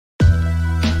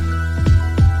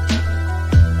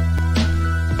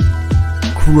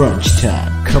Crunch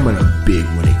time, coming up big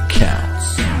when it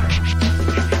counts.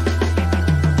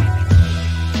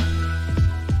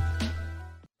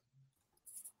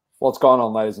 What's going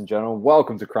on, ladies and gentlemen?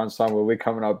 Welcome to Crunch Time, where we're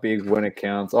coming up big when it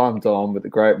counts. I'm Dom with the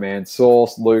great man,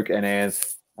 Sauce, Luke, and Ant,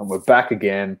 and we're back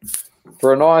again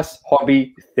for a nice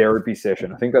hobby therapy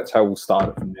session. I think that's how we'll start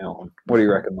it from now on. What do you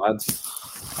reckon, lads?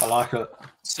 I like it.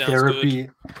 Sounds Therapy.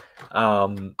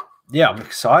 Yeah, I'm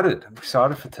excited. I'm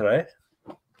excited for today.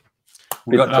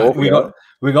 We got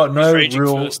no raging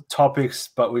real first? topics,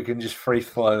 but we can just free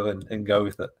flow and go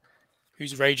with it.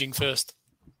 Who's raging first?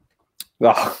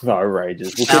 Oh, no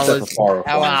rages. We'll keep that for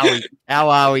How are we? How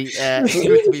are we? It's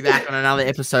good to be back on another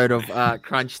episode of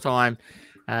Crunch Time.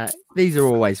 These are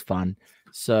always fun.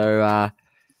 So,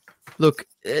 look,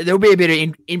 there'll be a bit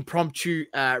of impromptu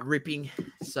ripping.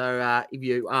 So, if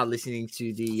you are listening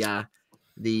to the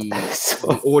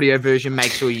audio version,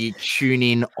 make sure you tune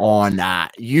in on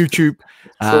YouTube.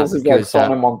 Sauce is like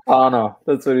Sona Montana.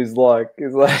 That's what he's like.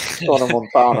 He's like Sona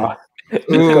Montana.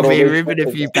 We'll be ripping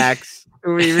a few packs.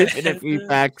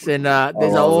 And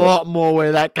there's a lot more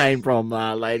where that came from,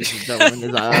 ladies and gentlemen.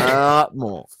 There's a lot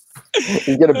more.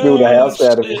 He's going to build a house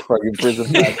out of his fucking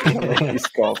prison back. He's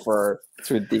got for it. It's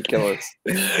ridiculous.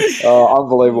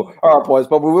 Unbelievable. All right, boys,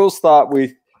 but we will start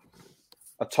with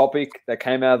a topic that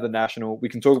came out of the National. We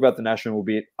can talk about the National a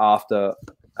bit after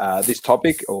this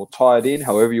topic, or tie it in,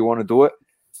 however you want to do it.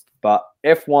 But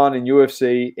F1 and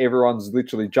UFC, everyone's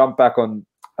literally jumped back on.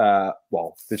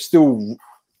 They've still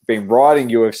been riding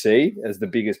UFC as the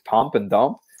biggest pump and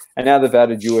dump, and now they've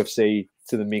added UFC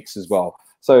to the mix as well.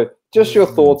 So, just your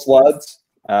thoughts, lads.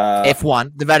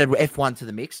 F1. They've added F1 to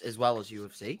the mix as well as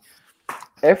UFC.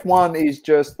 F1 is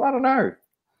just, I don't know.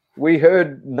 We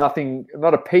heard nothing,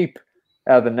 not a peep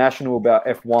out of the National about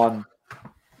F1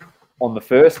 on the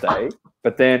first day,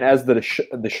 but then as the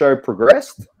show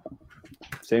progressed,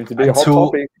 seemed to be a hot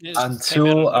topic.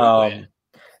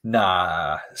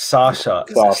 Sasha.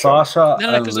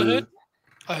 No, and because Lou.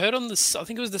 I heard on this. I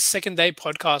think it was the second day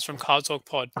podcast from Car Talk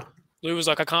Pod. Lou was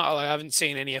like, I haven't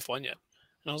seen any F1 yet,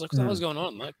 and I was like, what was going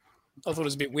on? Like, I thought it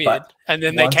was a bit weird. But and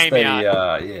then they came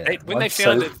out. They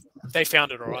found it. They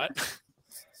found it all right.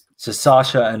 So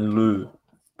Sasha and Lou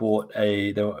bought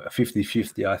they were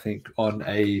 50-50, I think, on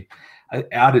a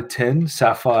out of 10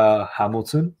 Sapphire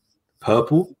Hamilton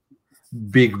purple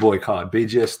big boy card,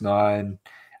 BGS 9.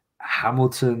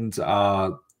 Hamiltons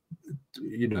are,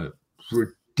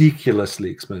 ridiculously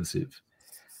expensive.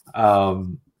 I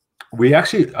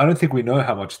don't think we know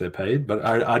how much they're paid, but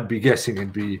I'd be guessing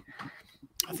it'd be.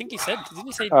 I think he said, didn't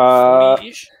he say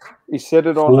 40-ish? He said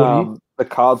it on the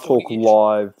Card Talk 40-ish.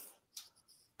 Live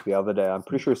the other day. I'm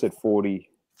pretty sure he said 40.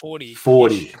 40.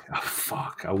 40. Oh,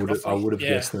 fuck. I would have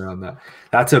guessed around that.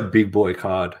 That's a big boy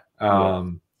card.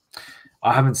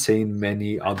 I haven't seen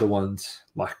many other ones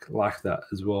like that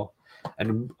as well.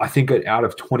 And I think out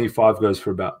of 25 goes for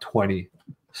about 20.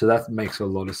 So that makes a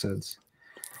lot of sense.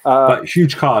 But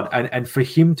huge card. And for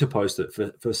him to post it,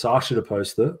 for Sasha to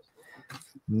post it,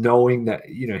 knowing that,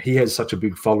 he has such a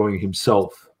big following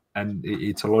himself, and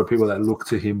it's a lot of people that look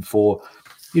to him for,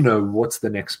 what's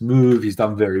the next move. He's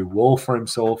done very well for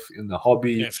himself in the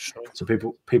hobby. Yeah, for sure.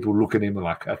 So people look at him and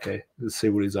like, okay, let's see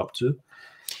what he's up to.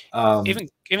 Even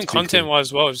content wise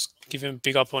as well, just give him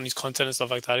big up on his content and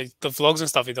stuff like that. The vlogs and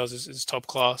stuff he does is top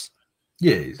class.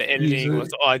 Yeah, The editing with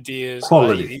the ideas,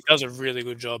 quality. He does a really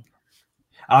good job.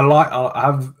 I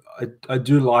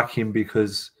do like him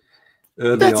because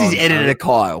early That's on, his editor,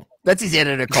 Kyle. That's his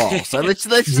editor, Kyle. So let's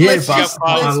but let's give some And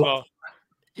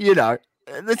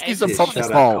props to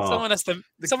shout out Kyle. Kyle.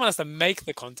 Someone has to make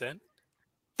the content.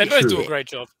 They both do a great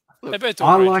job.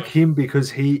 I like him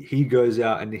because he goes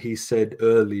out and he said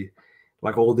early,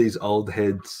 like all these old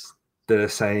heads that are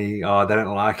saying, oh, they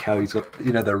don't like how he's got,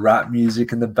 the rap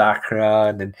music in the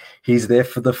background and he's there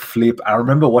for the flip. I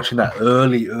remember watching that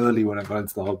early when I got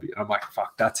into the hobby. And I'm like,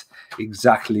 fuck, that's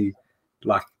exactly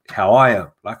like how I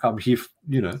am. Like I'm here,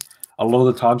 a lot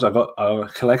of the times I've got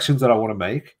collections that I want to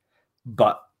make,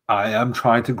 but I am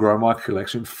trying to grow my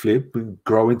collection, flip and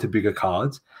grow into bigger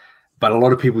cards. But a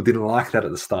lot of people didn't like that at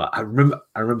the start. I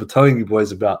remember telling you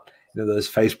boys about those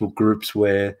Facebook groups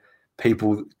where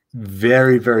people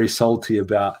very, very salty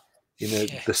about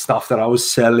the stuff that I was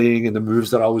selling and the moves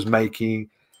that I was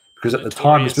making. Because at the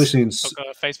time, especially in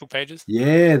Facebook pages.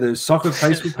 Yeah, the soccer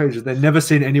Facebook pages, they've never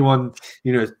seen anyone,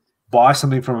 buy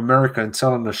something from America and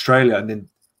sell it in Australia and then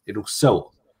it'll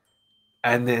sell.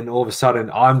 And then all of a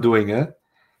sudden I'm doing it.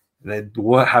 They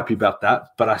weren't happy about that,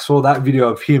 but I saw that video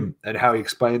of him and how he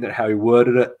explained it, how he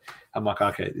worded it. I'm like,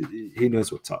 okay, he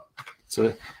knows what's up.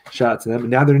 So shout out to them. And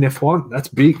now they're in F1. That's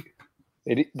big.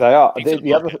 They are. Things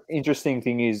The are other interesting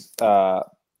thing is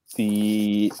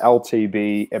the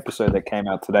LTB episode that came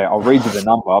out today. I'll read you the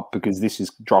number because this is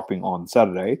dropping on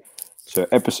Saturday. So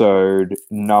episode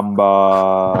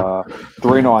number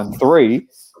 393,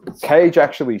 Cage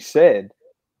actually said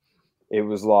it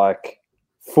was like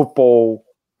football,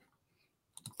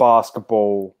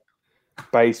 basketball,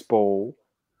 baseball,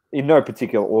 in no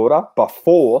particular order, but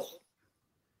fourth,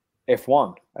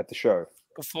 F1 at the show.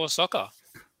 Before soccer.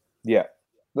 Yeah,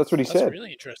 that's what he That's said.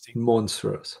 really interesting.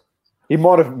 Monstrous. He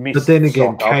might have missed. But then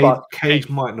again, soccer, Cage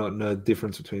might not know the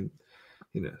difference between,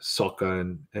 soccer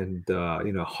and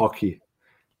hockey.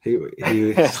 What?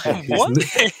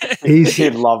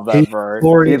 He'd love that,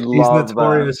 bro. He'd love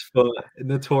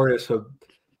notorious for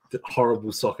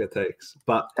horrible soccer takes.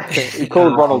 But he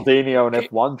called Ronaldinho an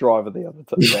F1 driver the other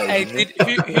day. Hey,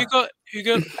 who got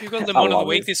Le Monde of the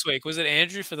week this week? Was it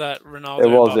Andrew for that Ronaldo? It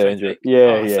was Mbappe Andrew. take?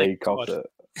 Yeah, Oh, he copped God. it.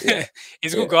 Yeah.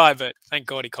 He's a good guy, but thank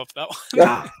God he copped that one.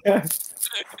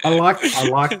 I like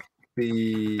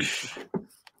the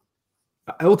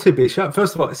LTB show.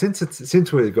 First of all,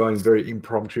 since we're going very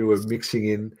impromptu, we're mixing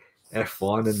in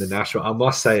F1 and the national. I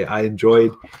must say I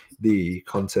enjoyed the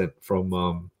content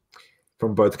from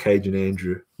both Cage and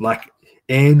Andrew. Like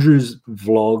Andrew's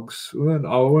vlogs,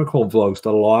 I won't call them vlogs,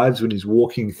 the lives when he's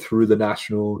walking through the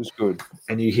national. It was good.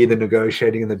 And you hear the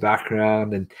negotiating in the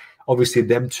background, and obviously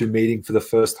them two meeting for the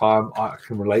first time I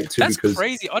can relate to. That's because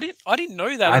crazy. I didn't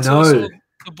know that. I Until I know. saw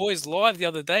the boys live the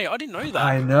other day. I didn't know that.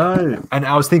 I know. And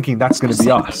I was thinking that's going to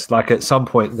be us. Like at some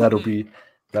point that'll be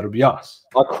us.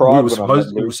 I cried It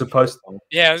was supposed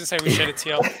Yeah, I was gonna say we shed a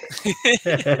tear.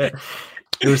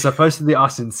 It was supposed to be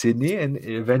us in Sydney, and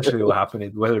eventually it will happen,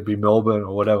 whether it be Melbourne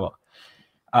or whatever.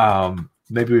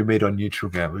 Maybe we meet on neutral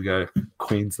ground. We go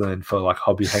Queensland for like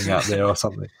hobby hangout there or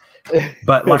something.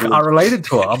 But like I related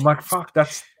to it. I'm like, fuck,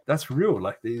 that's real.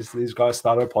 Like these guys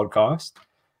started a podcast,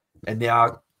 and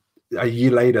now a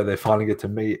year later they finally get to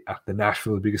meet at the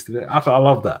Nashville, the biggest event. I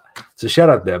love that. So shout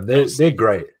out them. They're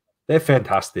great. They're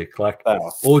fantastic. Like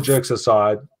all jokes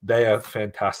aside, they are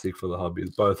fantastic for the hobby,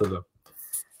 both of them.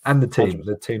 And the team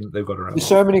they've got around. There's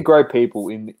so many great people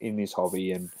in this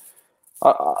hobby, and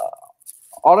I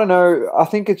don't know. I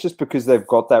think it's just because they've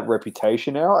got that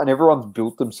reputation now, and everyone's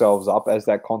built themselves up as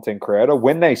that content creator.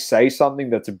 When they say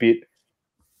something that's a bit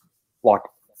like,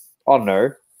 I don't know,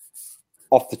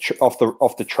 off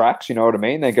the tracks, you know what I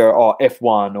mean? They go, oh,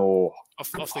 F1 or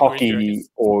off the hockey grid,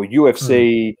 or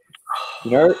UFC.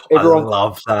 You know, everyone. I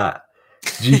love that.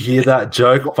 Did you hear that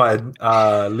joke by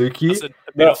Lukey? That's a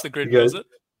bit off the grid, was it?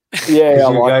 Yeah, I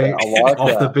like that.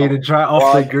 Off the beaten track,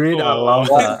 off the grid. I love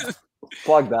that.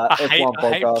 Plug that. I hate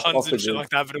podcast, puns and shit grid. like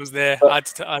that, but it was there. I had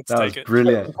to That was take it.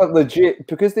 brilliant. But legit,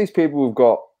 because these people have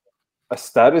got a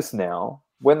status now,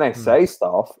 when they say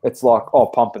stuff, it's like, oh,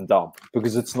 pump and dump,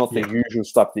 because it's not the usual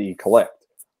stuff that you collect.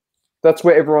 That's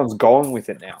where everyone's going with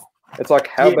it now. It's like,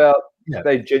 how about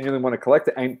they genuinely want to collect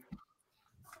it? And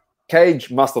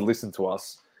Cage must have listened to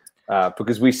us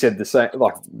because we said the same,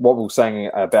 like what we were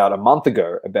saying about a month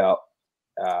ago about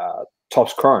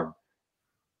Topps Chrome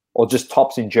or just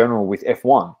Topps in general with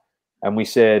F1. And we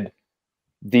said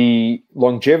the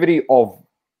longevity of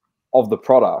the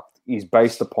product is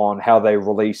based upon how they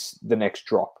release the next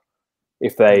drop.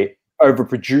 If they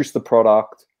overproduce the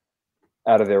product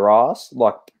out of their ass,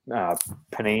 like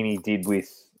Panini did with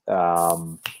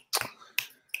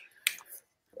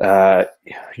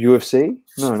UFC?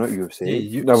 No, not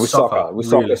UFC. With soccer. With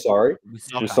soccer, sorry.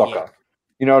 With soccer. Yeah.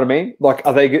 You know what I mean? Like,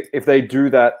 if they do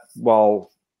that,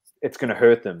 well, it's going to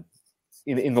hurt them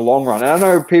in the long run. And I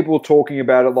know people talking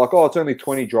about it like, oh, it's only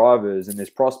 20 drivers and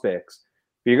there's prospects.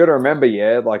 But you got to remember,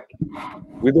 like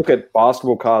we look at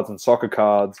basketball cards and soccer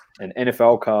cards and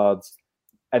NFL cards,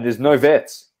 and there's no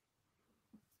vets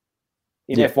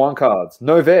in F1 cards.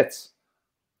 No vets.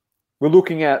 We're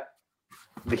looking at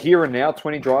the here and now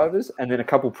 20 drivers, and then a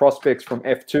couple prospects from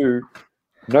F2.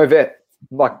 No vet,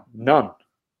 like none.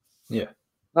 Yeah,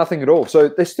 nothing at all. So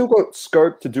they still got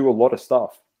scope to do a lot of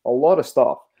stuff.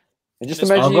 And just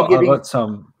imagine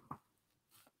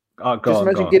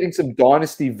getting some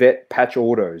Dynasty vet patch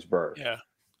autos, bro. Yeah.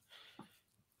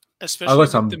 Especially I got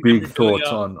some with the big thoughts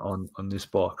memorabilia. on this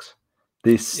box.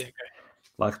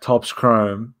 Like Topps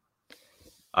Chrome.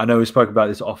 I know we spoke about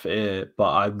this off air, but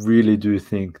I really do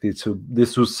think this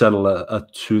will settle a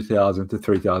 $2,000 to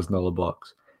 $3,000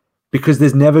 box, because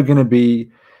there's never going to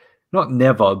be, not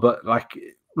never, but like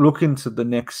look into the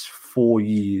next 4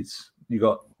 years. You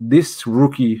got this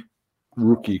rookie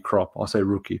crop. I'll say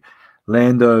rookie.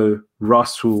 Lando,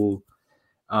 Russell,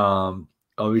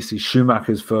 obviously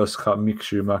Schumacher's first cut, Mick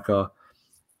Schumacher,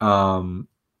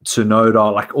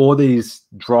 Tsunoda, like all these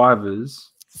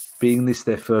drivers, being this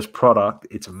their first product,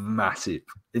 it's massive.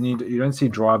 And you don't see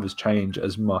drivers change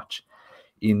as much.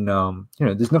 In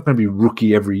there's not going to be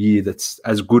rookie every year that's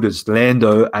as good as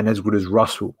Lando and as good as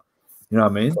Russell. You know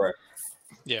what I mean? Correct.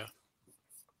 Yeah.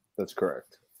 That's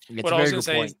correct. It's What a I was very going to good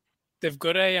say point. is they've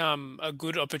got a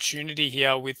good opportunity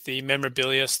here with the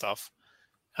memorabilia stuff.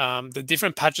 The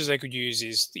different patches they could use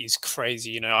is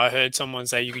crazy. I heard someone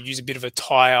say you could use a bit of a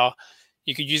tire,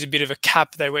 you could use a bit of a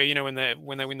cap they wear. When they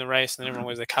win the race, and everyone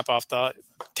wears their cap after.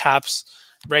 Caps,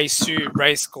 race suit,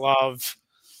 race glove.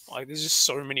 Like there's just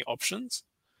so many options.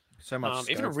 So much.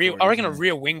 Even scope I for it, reckon a isn't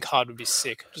rear wing card would be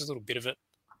sick. Just a little bit of it.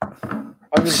 100%.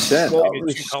 Maybe two there?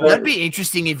 colours. That'd be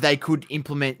interesting if they could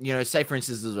implement, say for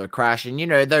instance there's a crash and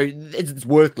though it's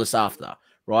worthless after,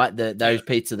 right? Those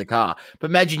pieces of the car.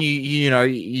 But imagine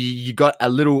you got a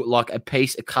little like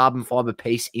a carbon fiber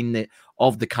piece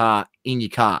of the car in your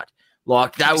card.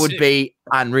 Like that would Sick. be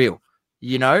unreal.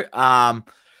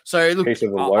 So look, Piece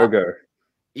of the logo.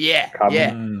 yeah.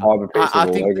 Fiber piece I of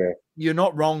the think logo. You're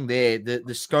not wrong there.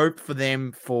 The scope for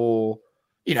them for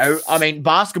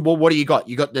basketball. What do you got?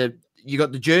 You got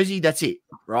the jersey. That's it,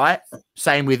 right?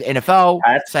 Same with NFL.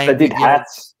 Hats. Same They did with,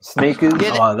 hats, sneakers.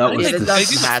 Yeah, That was they've done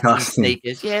some hats and disgusting.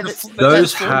 sneakers. Yeah,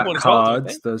 Those That's hat floorboard as well, don't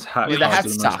cards, they? those hat Yeah, the cards, hats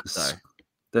are the suck, most-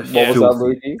 What they're was that,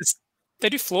 filthy. Lukey? They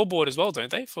do floorboard as well,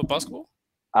 don't they, for basketball?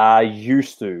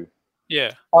 Used to.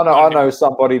 Yeah. I know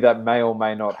somebody that may or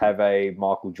may not have a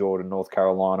Michael Jordan, North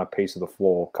Carolina piece of the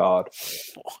floor card.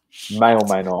 May or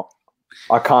may not.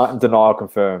 I can't deny or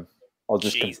confirm. I'll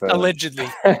just Jeez. confirm.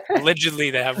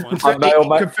 Allegedly, they have one. I may or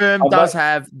may- confirmed I may- does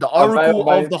have the I may or oracle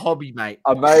may- of the hobby, mate.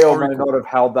 I may or may Oracle. not have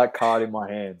held that card in my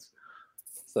hands.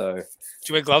 So, Do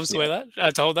you wear gloves to wear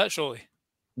that? To hold that, surely.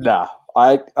 nah.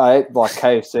 I ate like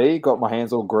KFC, got my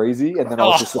hands all greasy, and then I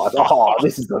was just like, oh,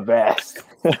 this is the best.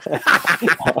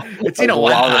 It's in a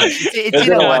one Love touch. it. It's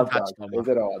in a one touch. touch. It's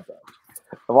in a one touch.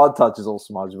 The one touch is all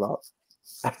smudged up.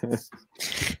 I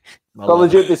But love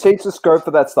legit, there's heaps of scope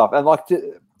for that stuff. And like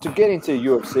to get into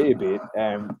UFC a bit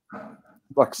and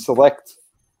like select,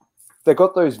 they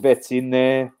got those vets in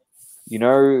there,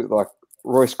 like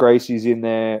Royce Gracie's in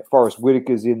there, Forrest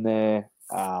Whitaker's in there,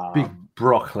 Big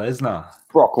Brock Lesnar.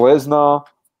 Brock Lesnar.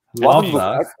 Love Look,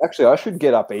 that. Actually, I should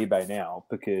get up eBay now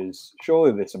because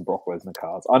surely there's some Brock Lesnar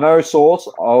cards. I know, Source.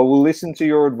 I will listen to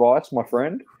your advice, my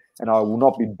friend, and I will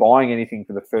not be buying anything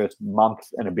for the first month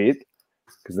and a bit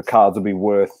because the cards will be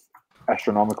worth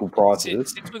astronomical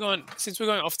prices. Since we're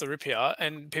going off the rip here,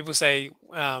 and people say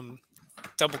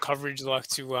double coverage like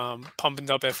to pump and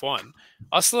dump F1.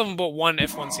 I still haven't bought one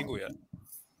F1 single yet.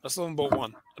 I still haven't bought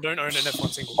one. I don't own an F1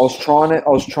 single. I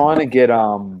was trying to get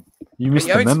You missed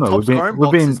You the own some memo. top We've been scoring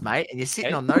we've been boxes, mate, and you're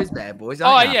sitting Hey? on those bad boys. Oh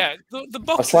Aren't you? yeah, the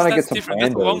boxes trying to get that's some different.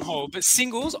 That's Fandos. long haul, but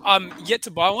singles, I'm yet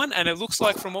to buy one, and it looks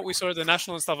like from what we saw at the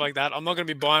national and stuff like that, I'm not going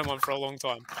to be buying one for a long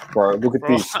time. bro. Look at For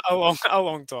this. a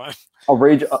long time. I'll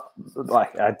read you.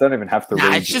 Like I don't even have to Nah,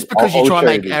 read. it's just you. because you I'll try and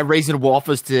show make you. reasonable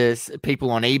offers to people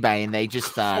on eBay and they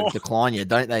just decline you,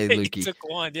 don't they, Lukey?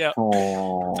 Declined, yeah.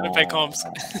 Oh, Don't pay comps.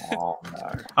 oh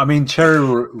no. I mean, Cherry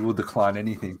will decline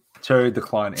anything. Cherry will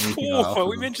decline anything. I Oh, offer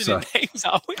we them, mentioned so their names,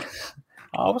 are we?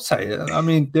 I would say it. I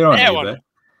mean, they're on Yeah, eBay. one.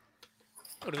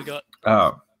 What do we got?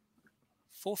 Oh,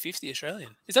 450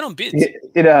 Australian. Is that on bids?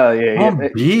 Yeah. on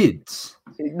bids.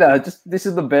 No, just this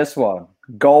is the best one.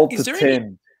 Gold Is to there 10.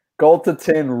 any- Gold to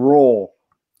 10 raw.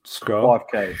 Scroll.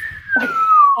 5K.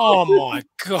 Oh my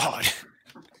god.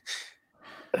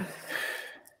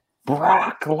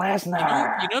 Brock You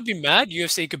Lesnar. know, be mad.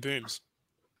 UFC kabooms.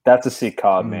 That's a sick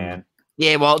card, Mm. man.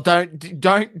 Yeah, well, don't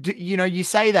you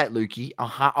say that, Lukey.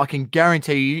 I can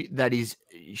guarantee you that is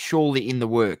surely in the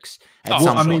works at Oh, some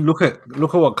Well, I point. mean, look at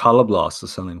what Color Blast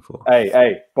is selling for.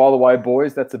 Hey, by the way,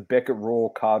 boys, that's a Beckett Raw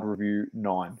card review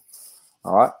 9.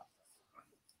 All right?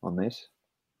 On this.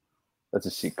 That's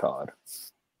a sick card.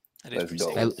 That is Let's pretty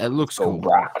go. sick. It looks Go cool.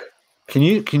 Brock. Can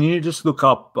you just look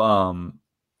up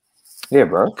Yeah,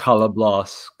 bro. Color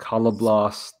Blast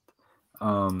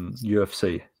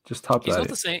UFC? Just type He's that not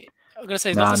in. the same. I'm gonna say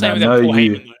he's Nah, not the same nah, with that no, Paul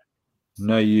you- Heyman. Though.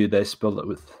 No, they spelled it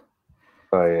with.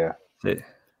 Oh, yeah. Get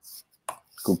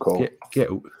Good call.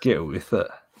 get with it.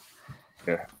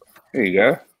 Here you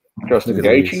go. Justin Look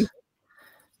at Gaethje. these.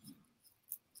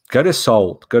 Go to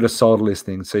sold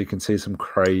listing so you can see some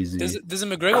crazy There's a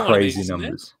McGregor one of these, crazy isn't there?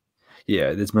 numbers.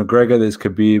 Yeah, there's McGregor, there's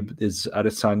Khabib, there's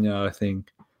Adesanya, I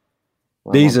think.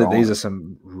 These are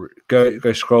some. Go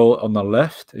scroll on the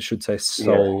left. It should say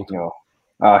sold.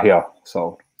 Yeah. Here.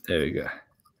 Sold. There we go.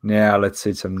 Now let's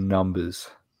see some numbers.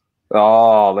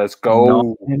 Oh, let's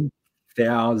go.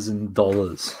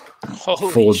 $9,000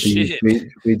 Holy for shit! the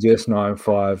BGS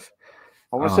 95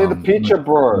 I want to see the picture,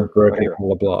 bro. Broken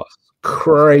color blast.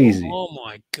 Crazy. Oh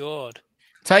my god.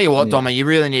 Tell you what, Yeah. Doma, you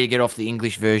really need to get off the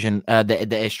English version,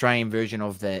 the Australian version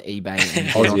of the eBay and get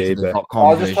Aussie onto the eBay. .com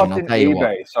I just version. typed I'll in tell you what.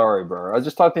 eBay. Sorry, bro. I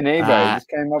just typed in eBay. It just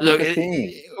came up Look, with the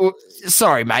thing.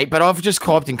 sorry, mate, but I've just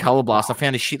typed in Color Blast. I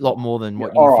found a shit lot more than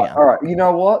what you All right, found. all right. You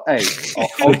know what? Hey, I'll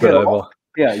Flip get it it. over.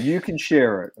 Yeah, you can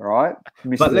share it. All right.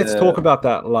 But let's talk about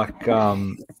that. Like,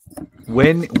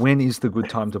 when is the good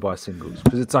time to buy singles?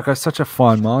 Because it's like such a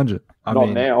fine margin. I Not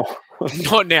mean, now.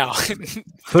 Not now.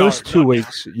 first No, 2 not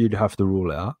weeks you'd have to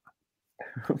rule out.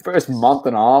 First month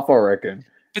and a half, I reckon.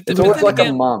 But, It's but always then like a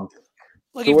again, month.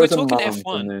 like It's if we're always a talking month,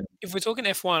 F1, and then if we're talking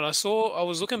F1, I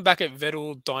was looking back at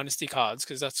Vettel Dynasty cards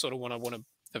because that's sort of what I want to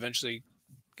eventually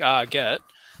get.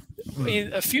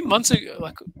 A few months ago,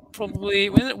 like probably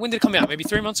when did it come out? Maybe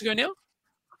 3 months ago now.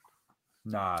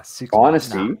 Nah, 6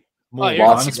 Dynasty. Nah. Oh, More, yeah,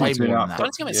 Last way six more been than out that. for-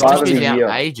 Dynasty came out yeah. Start of Dynasty the been out year.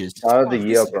 for ages. Start of the Oh,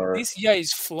 year, bro. This year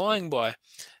is flying by.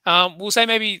 We'll say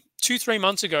maybe 2-3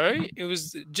 months ago, it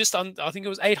was just I think it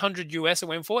was 800 US it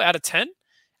went for out of 10,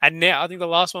 and now I think the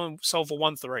last one sold for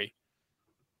 1.3.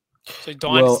 So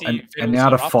Well, Dynasty and Vettel's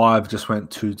out not of up. 5 just went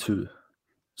 2-2.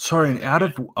 Sorry, and out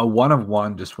of a 1 of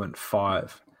 1 just went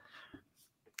 5.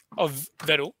 Of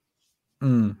Vettel.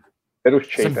 It was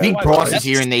cheap. Some big Wow, prices that's-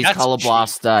 here in these that's Color cheap.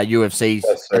 Blast UFCs,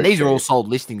 That's so and these are all cheap. sold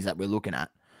listings that we're looking at.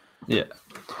 Yeah.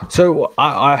 So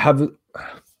I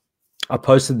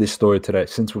posted this story today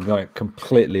since we're going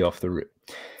completely off the rip.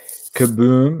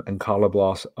 Kaboom and Color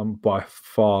Blast are by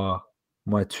far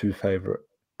my 2 favorite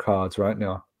cards right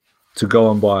now to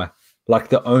go and buy. Like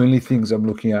the only things I'm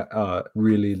looking at are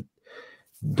really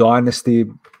Dynasty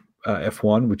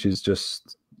F1, which is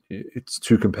just it's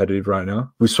too competitive right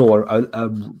now. We saw a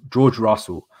George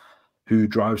Russell who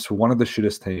drives for one of the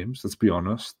shittest teams. Let's be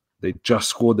honest. They just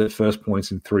scored their first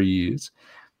points in 3 years.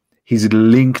 He's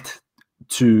linked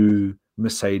to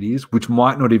Mercedes, which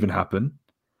might not even happen.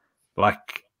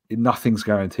 Like nothing's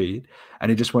guaranteed. And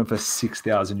he just went for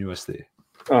 6,000 USD.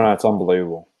 Oh no, it's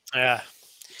unbelievable. Yeah.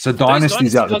 So Those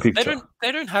Dynasty's out the cards, picture.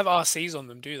 They don't have RCs on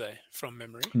them, do they? From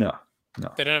memory, No.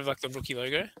 they don't have like the rookie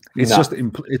logo. It's No. just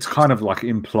it's kind of like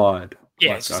implied. Yeah,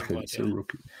 Like, it's just okay, implied, it's a yeah.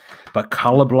 rookie. But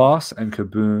Color Blast and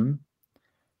Kaboom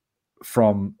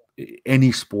from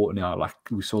any sport now, like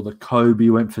we saw the Kobe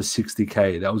went for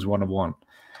 60K. That was 1 of 1.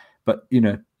 But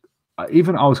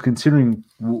even I was considering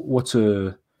what's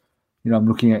I'm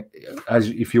looking at as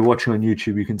if you're watching on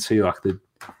YouTube, you can see like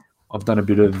I've done a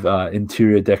bit of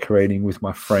interior decorating with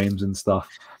my frames and stuff.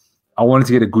 I wanted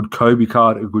to get a good Kobe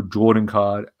card, a good Jordan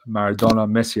card, Maradona,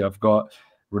 Messi. I've got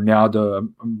Ronaldo.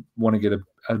 I want to get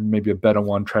maybe a better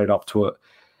one, trade up to it.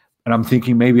 And I'm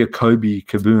thinking maybe a Kobe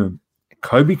Kaboom.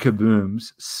 Kobe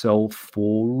Kabooms sell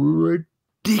for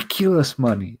ridiculous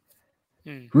money.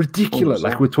 Ridiculous.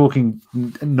 Like we're talking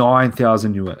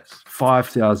 9,000 US,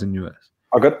 5,000 US.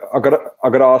 I got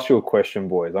to ask you a question,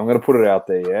 boys. I'm going to put it out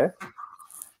there. Yeah.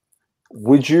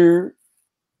 Would you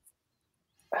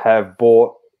have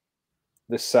bought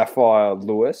the Sapphire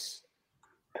Lewis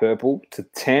purple to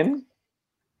 10,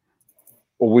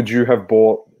 or would you have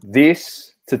bought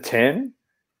this to 10,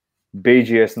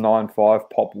 BGS 95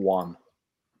 pop 1?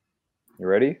 You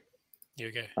ready? Here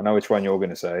we go. I know which one you're going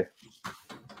to say.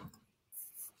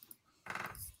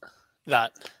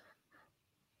 That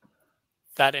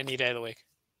any day of the week.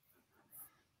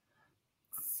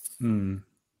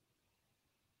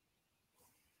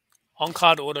 On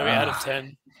card auto out of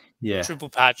 10, Yeah. triple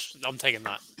patch. I'm taking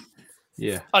that.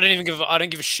 Yeah. I don't give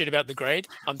a shit about the grade.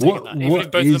 I'm taking What- that. Even what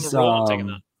if both of is, them are raw, I'm taking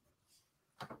that.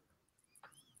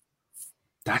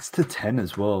 That's the 10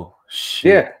 as well.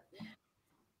 Shit. Yeah.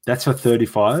 That's for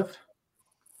 35?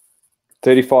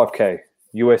 35K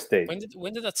USD.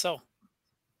 When did that sell?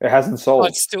 It hasn't Oh, sold.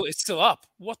 it's still up.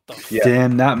 What the? Yeah.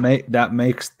 Damn, that makes Should I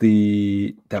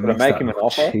makes make that him an look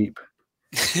offer? cheap.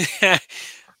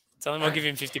 Tell him I'll give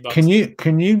him $50.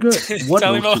 Can you go what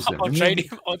Tell him looks is that? I'll Let me- trade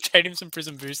him. I'll trade him some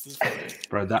Prism boosters. For it.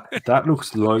 Bro, that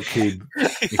looks low key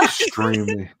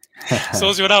extremely. So,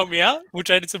 you want to help me out? We'll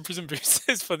trade some Prism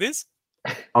boosters for this.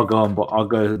 I'll go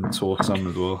and talk some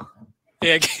as well.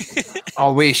 Yeah. I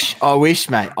wish,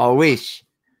 mate. I wish.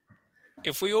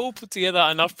 If we all put together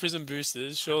enough Prism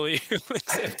boosters, surely you'll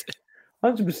accept it.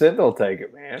 100% I'll take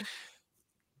it, man.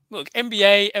 Look,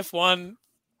 NBA, F1.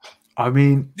 I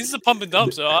mean, This is a pump and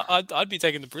dump, so I'd be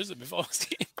taking the Prism if I was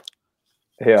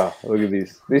you. Yeah, look at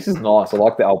this. This is nice. I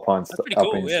like the Alpine, pretty cool,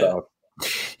 Alpine yeah. stuff.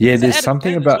 yeah, Is it there's out of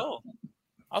something 10 as about well?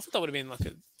 I thought that would have been like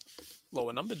a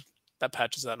lower numbered. That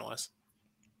patch is that nice.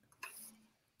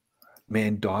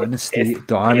 Man, Dynasty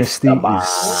Esteban. is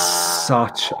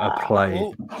such a play.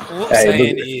 All I'm Hey,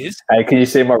 saying look- is, Hey, can you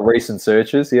see my recent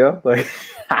searches here? Like, look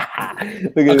I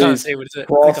at can't these. see what it's. I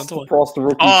think I'm talking. Frost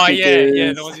rookie Oh yeah,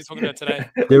 stickers. the ones you're talking about today.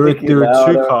 There are Nicky two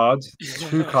Lauda.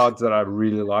 cards that I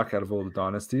really like out of all the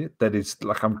Dynasty. That is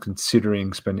like I'm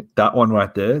considering spending that one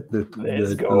right there, the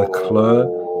Let's go. Leclerc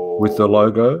with the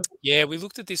logo. Yeah, we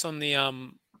looked at this on the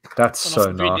That's on so off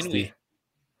the grid, didn't nasty.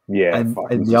 Yeah, And fuck,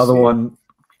 and this the is other sick. one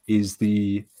is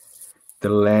the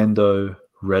Lando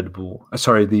Red Bull.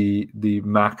 Sorry, the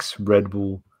Max Red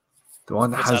Bull, the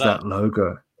one that What's has that that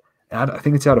logo. I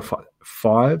think it's out of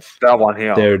five. That one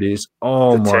here. There it is.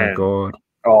 Oh The my 10. god,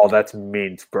 Oh, that's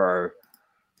mint, bro.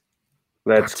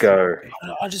 Let's go.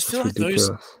 I just feel that's like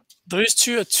ridiculous. those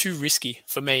two are too risky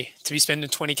for me to be spending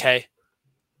 20k.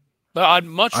 But I'd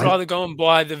much rather go and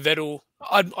buy the Vettel.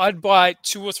 I'd buy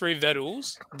 2 or 3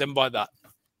 Vettels than buy that.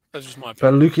 That's just my But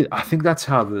opinion. look at, I think that's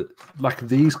how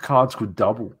these cards could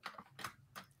double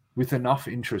with enough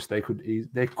interest. They could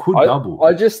double.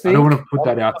 I just I think don't want to put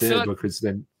that out I feel there like- because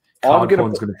then I'm gonna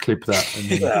Cardcon's going to clip that and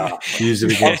then Yeah. use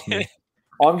it against me.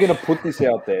 I'm going to put this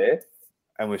out there,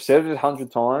 and we've said it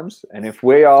 100 times. And if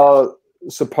we are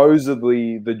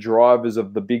supposedly the drivers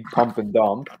of the big pump and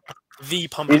dump, The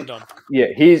pump and dump. yeah,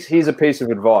 here's a piece of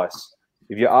advice.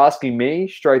 If you're asking me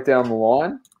straight down the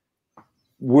line,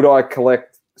 would I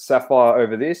collect Sapphire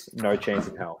over this? No chance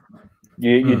in hell.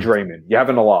 You're dreaming. You're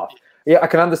having a laugh. Yeah, I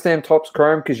can understand Topps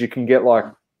Chrome because you can get like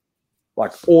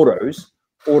autos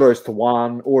to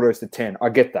 1, autos to 10. I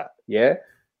get that. Yeah,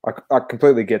 I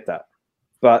completely get that.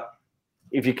 But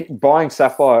if you're buying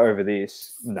Sapphire over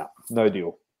this, no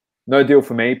deal. No deal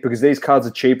for me because these cards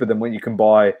are cheaper than what you can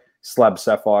buy slab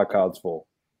Sapphire cards for.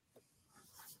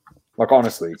 Like,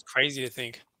 honestly, It's crazy to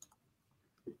think.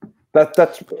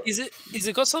 that's. Is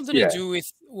it got something Yeah. to do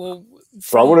with Bro,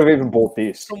 I would have even bought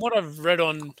this. from what I've read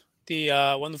on the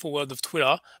wonderful world of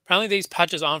Twitter, apparently these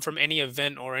patches aren't from any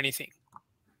event or anything,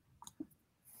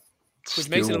 which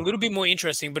makes it a little bit more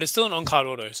interesting. But it's still an on-card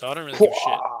auto, so I don't really give a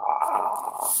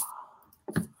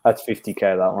shit. That's 50k,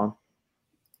 that one.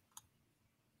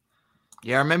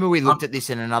 Yeah, I remember we looked at this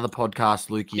in another podcast,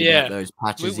 Lukey, Yeah. about those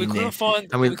patches We in there. couldn't find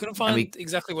And we couldn't find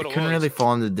exactly what it Couldn't was. really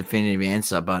find the definitive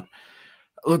answer, but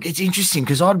look, it's interesting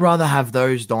because I'd rather have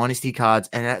those dynasty cards,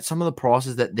 and at some of the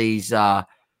prices that these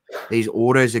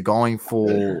autos are going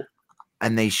for,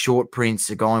 and these short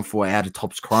prints are going for out of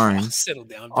Topps Chrome. Settle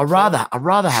down. I'd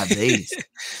rather have these.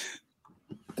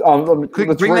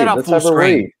 Let's bring that up Let's full have a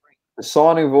screen. read. The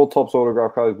signing of all Topps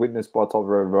autograph cards witnessed by Topps,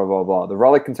 blah, blah, blah, blah. The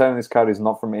relic containing this card is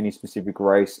not from any specific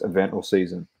race, event, or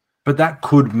season. But that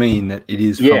could mean that it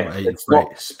is Yeah, from a it's not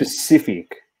race.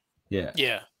 specific. Yeah.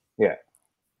 Yeah.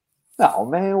 No,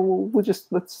 man,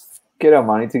 let's get our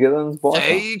money together and buy some.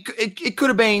 It could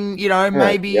have been,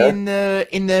 maybe yeah. in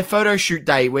the photo shoot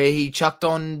day where he chucked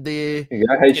on the, Here you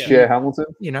go, HGA Hamilton.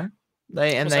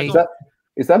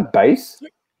 Is that base?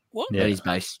 What? Yeah. that is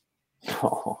base.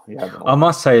 Oh, yeah, I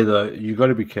must say though, you got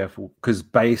to be careful because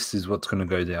base is what's going to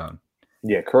go down.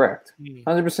 yeah, correct. Mm.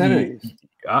 100% it is.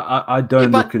 I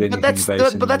don't look at anything base.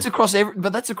 But that's across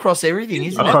everything,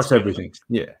 isn't it? across everything.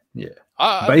 Yeah, yeah.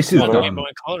 I Base is bought a done. Game Boy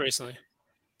Color recently.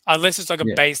 Unless it's like a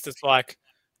Yeah. base that's like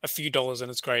a few dollars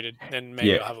and it's graded, then maybe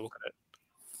Yeah. I'll have a look at it.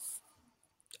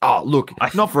 Oh, look,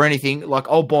 not for anything. Like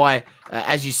I'll buy,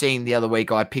 as you seen the other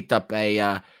week, I picked up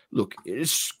a look.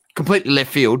 It's completely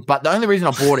left field, but the only reason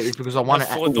I bought it is because I wanted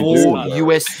 $4 all card.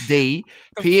 USD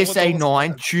PSA $4 9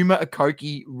 card. Chuma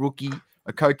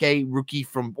Okoke rookie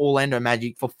from Orlando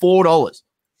Magic for $4.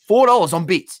 $4 on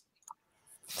bits.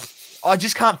 I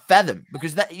just can't fathom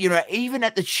because that even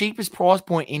at the cheapest price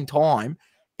point in time,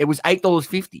 it was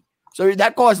 $8.50. So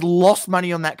that guy's lost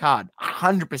money on that card,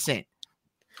 100%.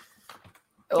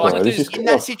 Like, Bro, this is in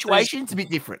that situation, it's a bit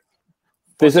different.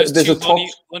 There's Those a two top.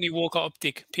 Lonnie Walker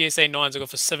Optic PSA 9s I got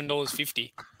for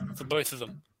 $7.50 for both of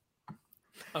them.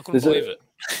 I couldn't There's a- believe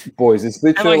it. Boys, it's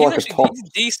And literally like, like a he's top. actually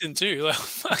he's decent too. Like,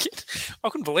 fucking, I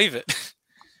couldn't believe it.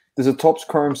 There's a Topps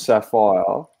Chrome Sapphire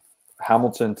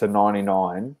Hamilton to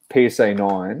 99 PSA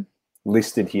 9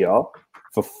 listed here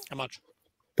for How much?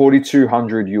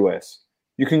 4,200 US.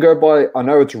 You can go buy. I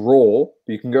know it's raw,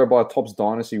 but you can go buy a Topps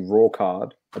Dynasty raw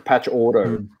card, a patch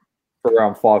auto for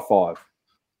around 5.5.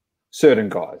 Certain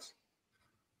guys.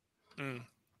 Mm.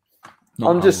 Not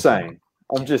I'm just Hamilton.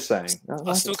 saying.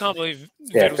 I still can't believe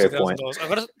Yeah, Vettel's fair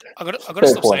 $1,000. I gotta Fair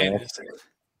stop point, saying yeah. this.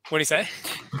 What do you say?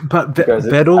 But Because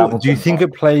it's Vettel, Hamilton do you think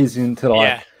it plays into like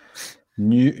Yeah.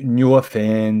 newer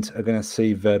fans are going to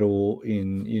see Vettel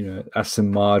in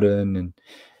Aston Martin, and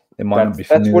they might not be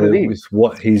That's what it familiar is. with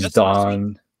what he's That's what I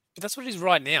done. But that's what it is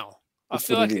right now. I That's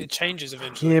feel what like it it is. changes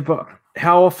eventually. Yeah, but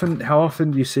How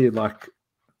often do you see like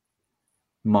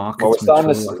markets Well,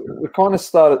 mature like that? we're kind of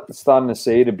starting to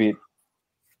see it a bit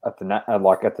at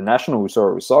the national. We saw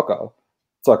it with soccer.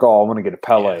 It's like, oh, I want to get a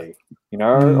Pele, you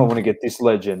know, I want to get this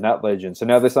legend, that legend. So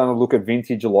now they're starting to look at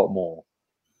vintage a lot more.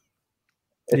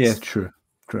 Yeah, true.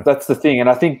 That's the thing. And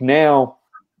I think now,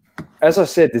 as I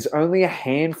said, there's only a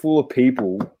handful of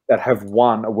people that have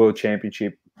won a world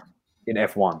championship in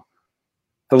F1.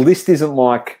 The list isn't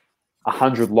like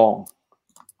 100 long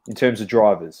in terms of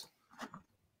drivers.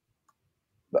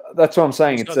 That's what I'm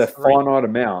saying. It's a finite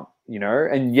amount, you know.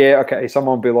 And yeah, okay,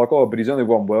 someone will be like, oh, but he's only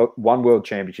won one world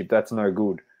championship. That's no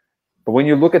good. But when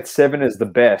you look at 7 as the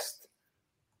best,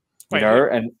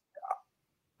 and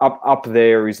up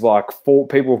there is like 4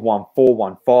 people have won 4,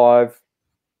 won 5,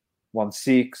 won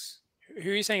 6. Who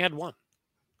are you saying had one?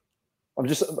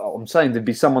 I'm saying there'd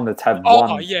be someone that's had one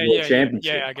world championship.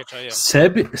 Yeah, I get you. Yeah.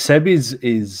 Seb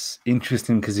is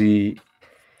interesting because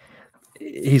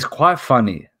he's quite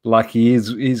funny. Like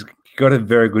he's got a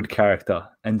very good character,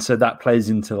 and so that plays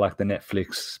into like the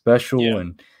Netflix special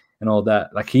and all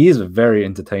that. Like he is a very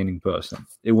entertaining person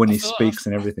when he speaks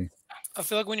and everything. I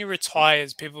feel like when he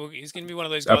retires, he's going to be one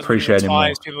of those guys. Appreciate him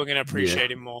more. People are going to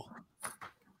appreciate him more.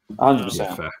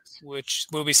 100%. Which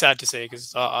will be sad to see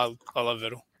because I love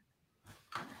Vettel.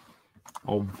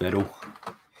 Oh, Vettel.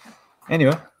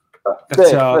 Anyway,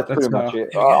 that's pretty much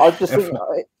it. I just think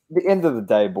at the end of the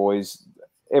day, boys,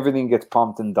 everything gets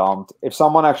pumped and dumped. If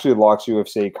someone actually likes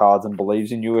UFC cards and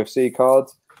believes in UFC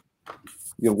cards,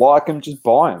 you like them, just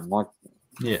buy them. Like,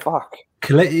 fuck. At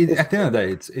the end of the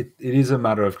day, it is a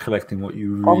matter of collecting what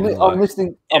you really like.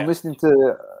 I'm listening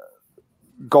to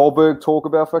Goldberg talk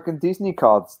about fucking Disney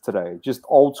cards today. Just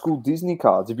old school Disney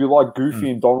cards. If you like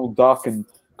Goofy and Donald Duck, and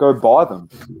go buy them.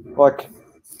 Like,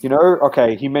 you know,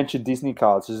 okay, he mentioned Disney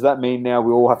cards. Does that mean now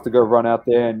we all have to go run out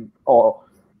there and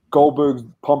Goldberg's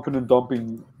pumping and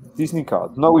dumping Disney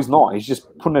cards? No, he's not. He's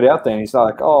just putting it out there, and he's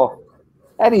like,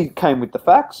 and he came with the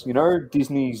facts. You know,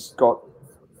 Disney's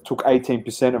took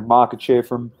 18% of market share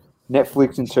from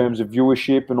Netflix in terms of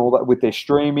viewership and all that with their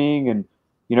streaming, and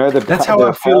you know that's how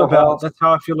I feel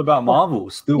about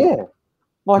Marvel. Still, yeah,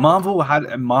 like,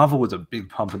 Marvel was a big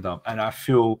pump and dump, and I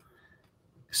feel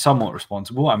somewhat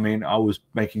responsible. I mean,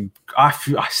 I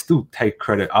still take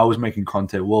credit. I was making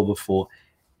content well before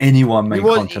anyone made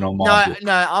content on Marvel.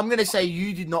 No, I'm going to say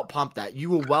you did not pump that. You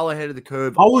were well ahead of the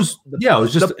curve. I was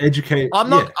just educated. I'm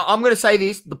going to say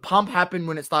this. The pump happened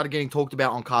when it started getting talked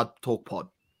about on Card Talk Pod.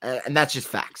 And that's just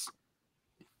facts.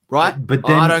 Right? But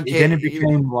then, then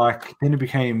it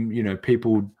became, you know,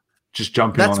 people just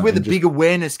jumping on it. That's where the big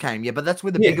awareness came. Yeah, but that's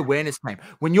where the big awareness came.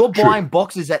 When you're buying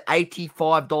boxes at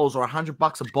 $85 or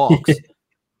 $100 a box,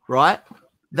 right?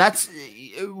 That's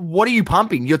what are you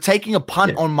pumping? You're taking a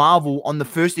punt on Marvel on the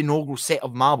first inaugural set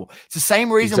of Marvel. It's the same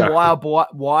reason why I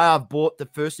bought the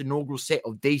first inaugural set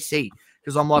of DC,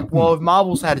 because I'm like, well, if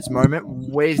Marvel's had its moment,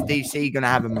 where's DC going to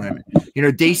have a moment? You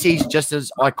know, DC's just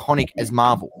as iconic as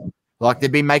Marvel. Like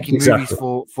they've been making movies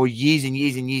for years and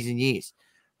years and years and years,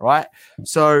 right?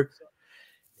 So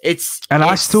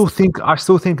I still think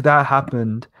that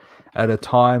happened at a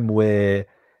time where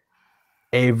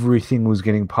everything was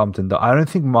getting pumped and done. I don't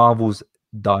think Marvel's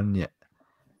done yet.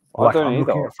 Like, I'm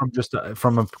looking at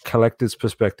from a collector's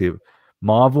perspective.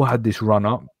 Marvel had this run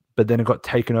up, but then it got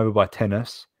taken over by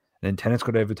tennis, and then tennis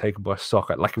got overtaken by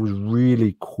soccer. Like it was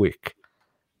really quick.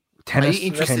 Tennis. Are you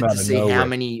interested to see how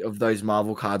many of those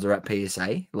Marvel cards are at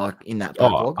PSA? Like in that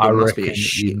backlog, there must be a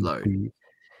shitload.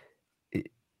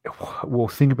 Well,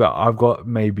 think about it. I've got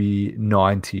maybe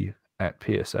 90 at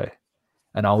PSA.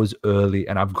 And I was early,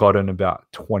 and I've gotten about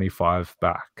 25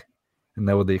 back. And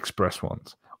they were the express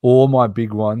ones. All my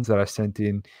big ones that I sent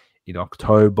in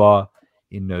October,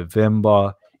 in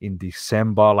November, in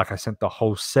December. Like I sent the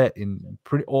whole set in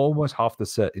almost half the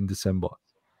set in December.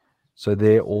 So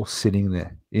they're all sitting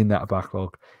there in that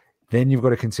backlog. Then you've got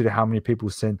to consider how many people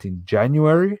sent in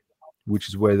January, which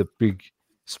is where the big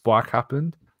spike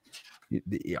happened.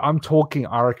 I'm talking,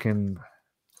 I reckon,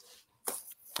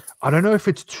 I don't know if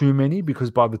it's too many,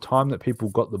 because by the time that people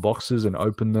got the boxes and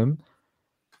opened them,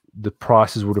 the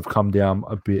prices would have come down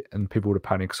a bit and people would have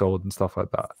panic sold and stuff like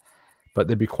that. But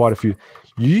there'd be quite a few.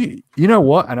 You know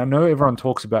what? And I know everyone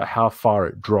talks about how far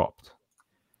it dropped.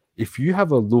 If you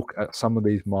have a look at some of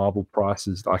these Marvel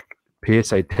prices, like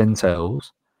PSA 10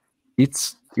 sales,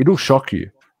 it'll shock you.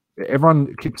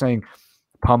 Everyone keeps saying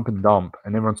pump and dump,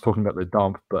 and everyone's talking about the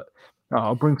dump, but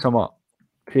I'll bring some up.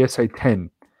 PSA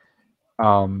 10.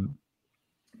 The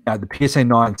PSA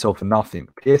 9 sell for nothing.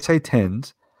 PSA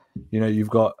 10s, you've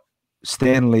got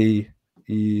Stanley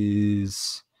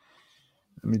is.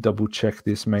 Let me double check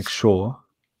this, make sure.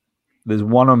 There's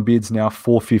one on bids now,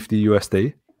 $450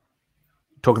 USD.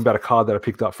 Talking about a card that I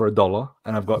picked up for $1,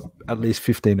 and I've got at least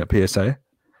 15 at PSA.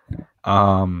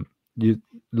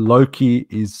 Loki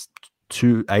is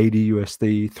 $280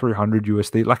 USD, $300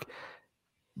 USD, like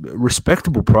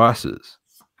respectable prices.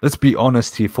 Let's be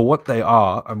honest here. For what they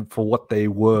are and for what they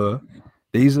were,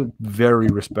 these are very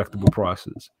respectable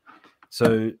prices.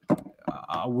 So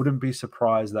I wouldn't be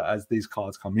surprised that as these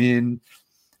cards come in,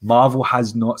 Marvel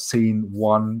has not seen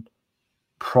one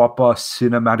proper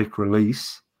cinematic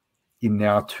release in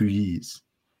now 2 years.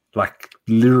 Like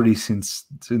literally since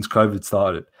COVID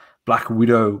started. Black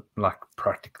Widow, like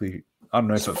practically, I don't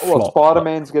know if it flopped.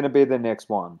 Spider-Man's going to be the next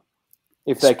one.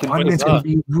 If they can, Spider-Man's going to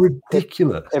be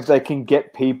ridiculous. If they can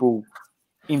get people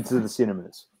into the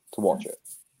cinemas to watch it.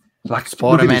 Like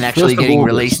Spider-Man actually getting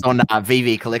released on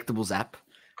VV Collectibles app.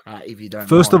 If you don't.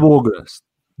 1st of August,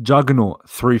 Juggernaut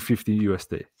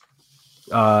 $350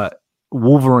 USD.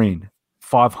 Wolverine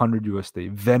 $500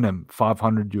 USD. Venom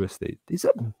 $500 USD. These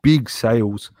are big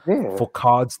sales for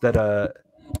cards that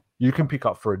you can pick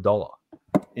up for $1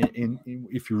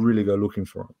 if you really go looking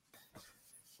for them.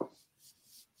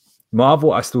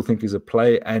 Marvel, I still think is a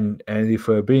play, and if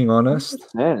we're being honest,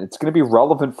 man, it's going to be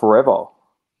relevant forever.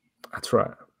 That's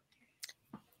right.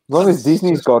 As long as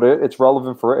Disney's got it, it's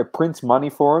relevant for it. It prints money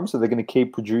for them, so they're going to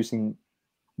keep producing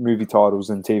movie titles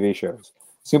and TV shows.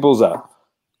 Simple as that.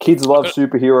 Kids love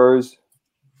superheroes.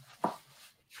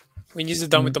 When you're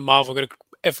done with the Marvel, I've got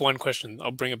an F1 question.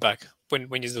 I'll bring it back when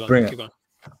you're done. Bring Keep it. going.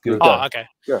 Good. Oh, okay.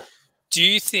 Yeah. Do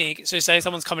you think, so say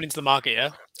someone's coming into the market,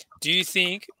 yeah?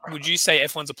 Would you say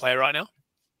F1's a player right now?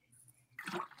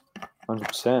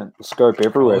 100%. The scope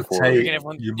everywhere for it. You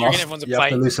have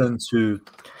to listen to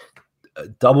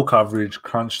double coverage,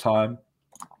 crunch time.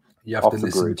 You have to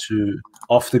listen to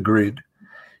off the grid.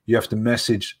 You have to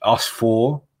message us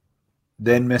four,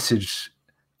 then message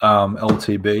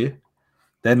LTB,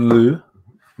 then Lou,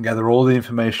 gather all the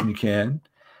information you can,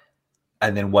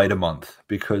 and then wait a month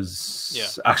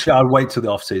because actually I'd wait till the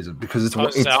off season because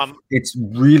it's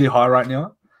really high right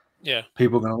now. Yeah,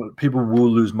 people will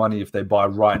lose money if they buy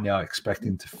right now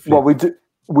expecting to flip. Well, we do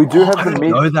have the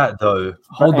know that though.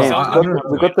 Hold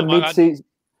on, we've got the mid-season.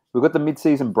 We've got the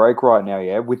mid-season break right now,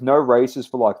 yeah. With no races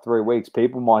for like 3 weeks,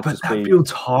 people might just be. That builds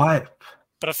hype.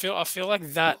 But I feel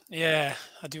like that. Yeah,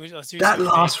 I do. That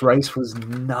last race was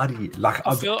nutty. Like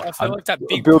I feel like that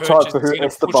big build hype for who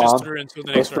Esteban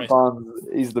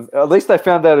is the. At least they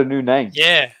found out a new name.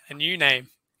 Yeah, a new name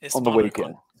on the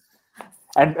weekend.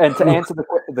 And to answer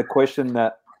the question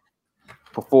that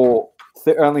before,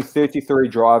 only 33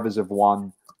 drivers have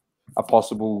won a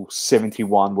possible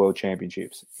 71 world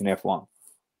championships in F1.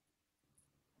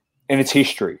 In its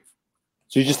history.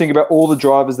 So you just think about all the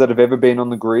drivers that have ever been on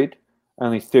the grid,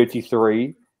 only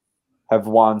 33 have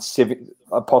won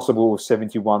a possible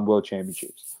 71 world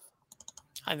championships.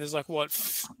 And there's like,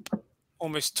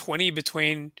 almost 20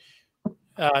 between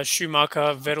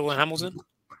Schumacher, Vettel, and Hamilton?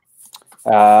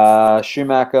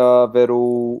 Schumacher,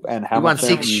 Vettel, and Hamilton.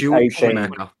 He won 6,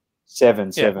 Schumacher.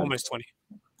 7. Almost 20.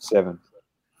 7.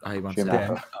 Oh, he won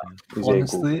Schumacher.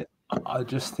 Honestly, I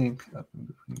just think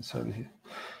it's over here.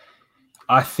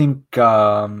 I think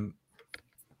that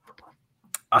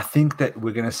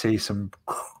we're going to see some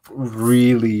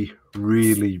really,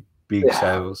 really big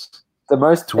sales. The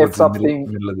most towards the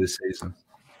middle of this season.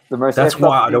 That's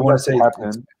why I don't want to say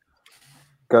happen.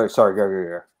 Go.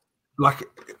 Like,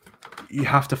 you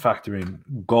have to factor in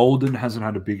Golden hasn't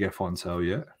had a big F1 sale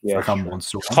yet. Yeah, like I'm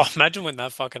monster. Oh, imagine when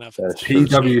that fucking happens.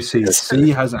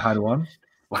 PWCC hasn't had one.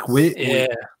 Like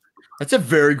that's a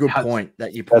very good point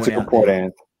that you point out. That's a good point,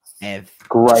 Ant.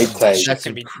 Great take.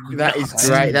 That is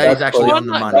great. That is actually on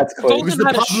the money. Because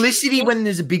the publicity when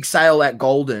there's a big sale at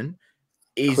Golden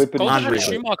is Golden had a unreal.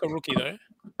 Schumacher rookie though.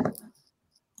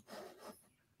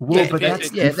 Well, but that's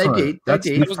different. They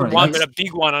did. It was the one, but a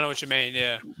big one. I know what you mean.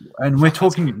 Yeah. And we're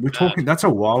talking. That's a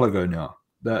while ago now.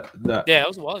 That it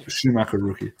was a while ago. Schumacher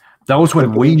rookie. That was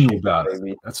when we knew about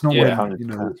it. That's not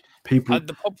when people.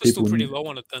 The pop was still pretty low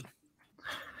on it then.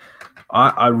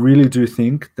 I really do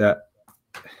think that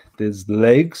there's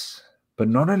legs, but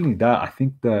not only that, I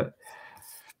think that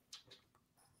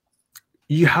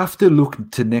you have to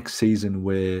look to next season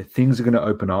where things are going to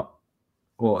open up.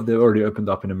 Well, they've already opened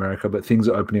up in America, but things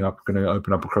are going to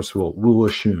open up across the world. We'll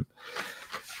assume.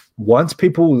 Once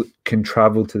people can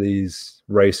travel to these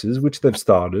races, which they've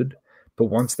started, but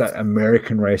once that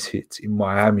American race hits in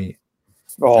Miami.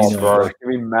 Oh, bro, it's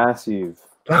going to be massive.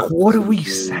 Like, what are we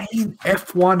saying?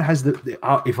 F1 has the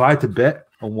if I had to bet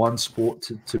on one sport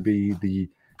to be the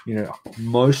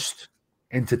most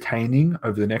entertaining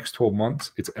over the next 12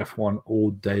 months, it's F1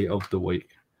 all day of the week.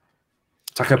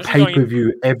 It's like a Especially going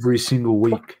pay-per-view every single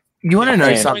week. You want to know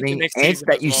Yeah. something, Next Ant, season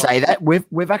that as you well. say that?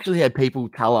 We've actually had people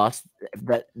tell us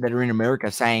that are in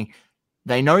America saying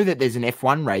they know that there's an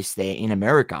F1 race there in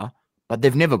America, but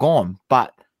they've never gone.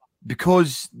 But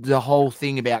because the whole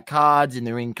thing about cards and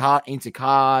they're into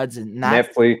cards and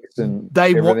that, Netflix and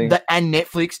they everything. want and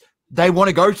Netflix, they want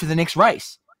to go to the next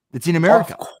race that's in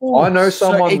America. I know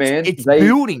So someone, it's, man. it's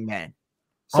building, man.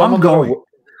 Someone I'm that I going. wo-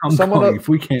 I'm someone going. that- If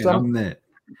we can, some- I'm there.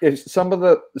 if someone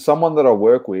that I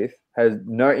work with has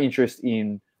no interest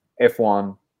in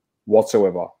F1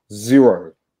 whatsoever,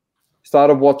 zero.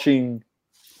 Started watching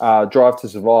Drive to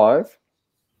Survive,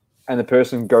 and the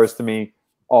person goes to me,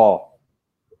 "Oh,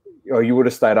 you would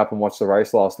have stayed up and watched the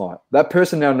race last night." That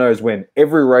person now knows when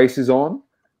every race is on.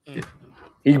 Mm.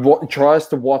 He tries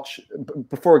to watch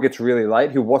before it gets really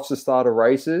late. He'll watch the start of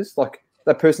races. Like,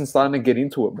 that person's starting to get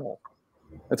into it more.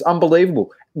 It's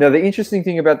unbelievable. Now, the interesting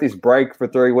thing about this break for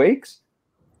 3 weeks,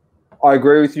 I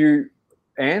agree with you,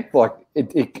 Ant. Like,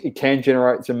 it can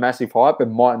generate some massive hype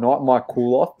and might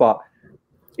cool off, but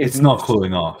It's not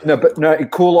cooling off. No,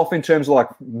 it cool off in terms of like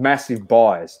massive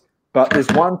buys. But there's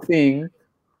one thing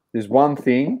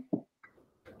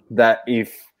that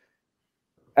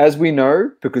as we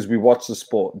know, because we watch the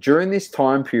sport, during this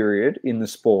time period in the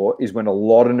sport is when a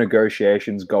lot of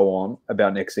negotiations go on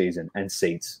about next season and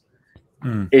seats.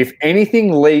 If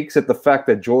anything leaks at the fact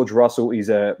that George Russell is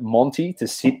a Monty to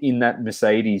sit in that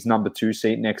Mercedes number 2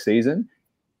 seat next season,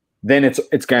 then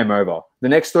it's game over. The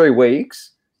next 3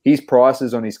 weeks, his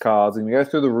prices on his cars are going to go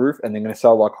through the roof and they're going to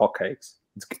sell like hotcakes.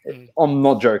 I'm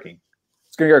not joking.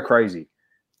 It's going to go crazy.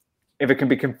 If it can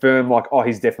be confirmed, like, oh,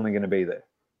 he's definitely going to be there.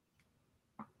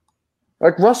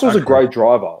 Like, Russell's a great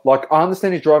driver. Like, I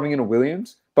understand he's driving in a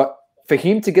Williams, but for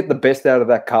him to get the best out of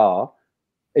that car,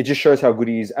 it just shows how good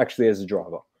he is actually as a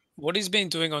driver. What he's been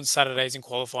doing on Saturdays in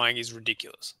qualifying is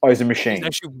ridiculous. Oh, he's a It's machine.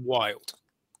 actually wild.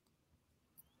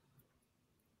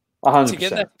 100%.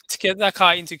 To get that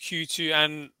car into Q2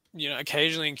 and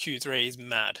occasionally in Q3 is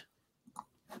mad.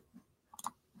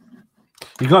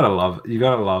 You gotta love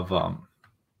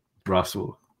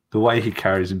Russell. The way he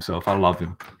carries himself, I love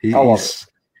him.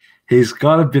 He's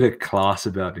got a bit of class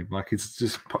about him. Like, it's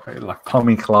just like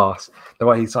Tommy class. The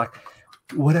way he's like,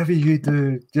 whatever you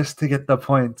do, just to get the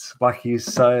points. Like, he's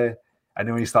so. And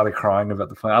then when he started crying about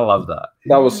the point, I love that.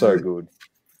 That was so good.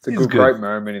 It's a He's good. great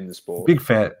moment in the sport. Big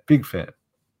fan. Big fan.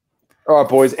 All right,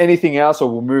 boys. Anything else, or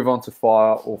we'll move on to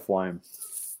fire or flame?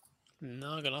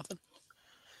 No, I got nothing.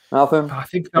 Nothing. I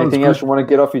think that was Anything good. else you want to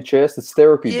get off your chest? It's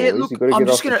therapy, Yeah, boys. look, You got to I'm get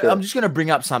just off your gonna chest. I'm just gonna bring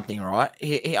up something, right?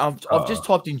 I've just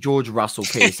typed in George Russell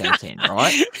PSA 10,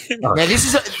 right? Now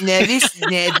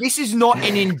this is not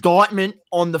an indictment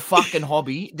on the fucking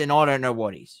hobby. Then I don't know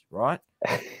what is, right?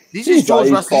 This is He's George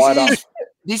like, Russell. fired up.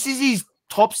 This is his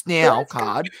tops now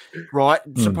card, right?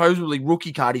 Supposedly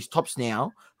rookie card. His tops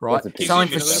now, right? That's a Selling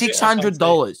for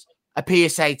 $600 a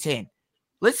PSA 10.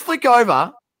 Let's flick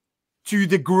over to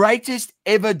the greatest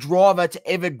ever driver to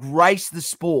ever grace the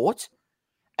sport,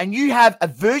 and you have a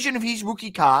version of his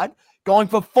rookie card going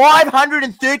for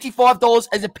 $535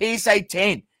 as a PSA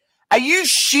 10. Are you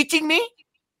shitting me?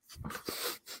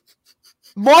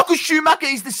 Michael Schumacher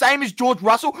is the same as George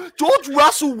Russell. George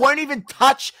Russell won't even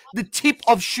touch the tip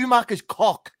of Schumacher's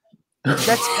cock.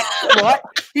 That's right.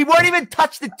 He won't even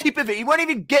touch the tip of it. He won't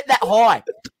even get that high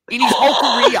in his whole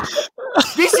career.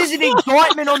 This is an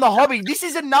indictment on the hobby. This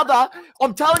is another.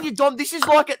 I'm telling you, Dom. This is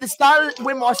like at the start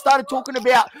when I started talking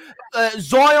about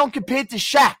Zion compared to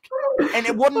Shaq, and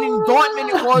it wasn't an indictment.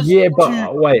 It was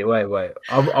Wait.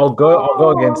 I'll go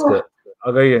against it.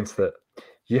 I'll go against it.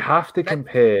 You have to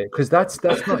compare, because that's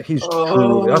not his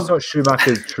true. That's not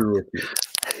Schumacher's true rookie.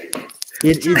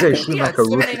 It is a Schumacher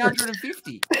rookie.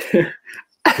 1,750.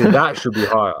 So that should be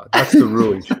higher. That's the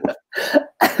rule.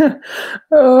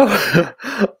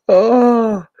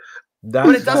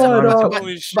 But it doesn't matter.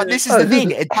 Holy But shit. this is the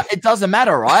thing. It doesn't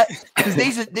matter, right? Because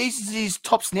these are his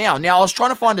tops now. Now I was trying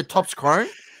to find a tops chrome.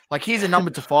 Like, here's a number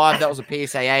to 5. That was a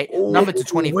PSA 8. Number to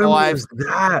 25.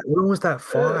 When was that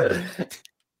 5?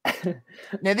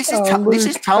 Now this Oh, is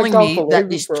Luke, telling I me can't that believe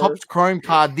this it, bro. tops chrome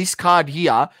card, this card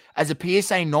here, as a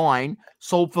PSA 9,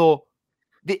 sold for.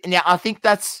 Now I think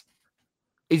is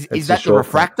It's a that the short one.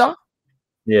 refractor?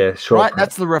 Yeah, sure. Right,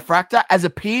 that's the refractor. As a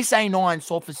PSA 9,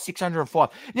 sold for 605.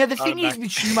 Now the thing is back.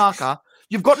 with Schumacher,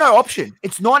 you've got no option.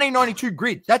 It's 1992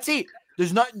 grid. That's it.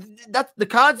 There's no the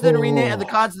cards that are in there are the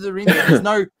cards that are in there.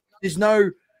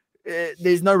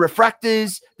 There's no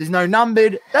refractors. There's no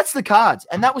numbered. That's the cards,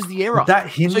 and that was the error. That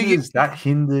hinders So that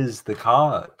hinders the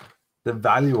card, the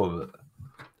value of it.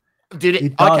 Did it?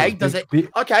 It does. Okay. Does it?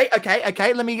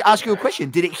 Okay. Let me ask you a question.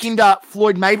 Did it hinder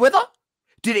Floyd Mayweather?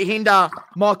 Did it hinder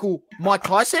Mike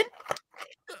Tyson?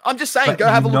 I'm just saying, But go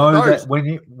have a you look know at those. that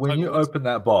when you open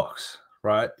that box,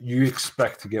 right, you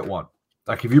expect to get one.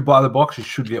 Like if you buy the box, you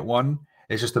should get one.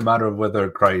 It's just a matter of whether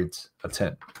it grades a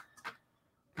 10.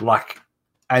 Like,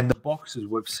 and the boxes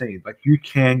we've seen, like you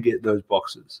can get those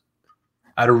boxes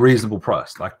at a reasonable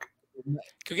price. Like, Can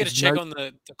we get a check on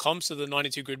the comps of the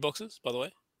 92 grid boxes, by the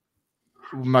way?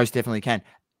 Most definitely can.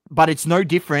 But it's no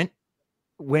different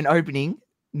when opening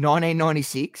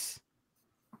 1996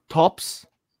 Topps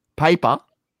paper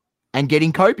and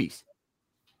getting Kobe's.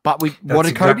 But what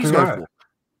did Kobe's exactly go right. for?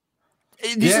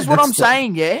 This is what I'm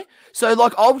saying, yeah? So,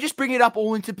 like, I'll just bring it up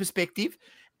all into perspective,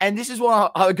 and this is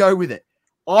what I go with it.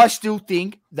 I still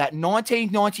think that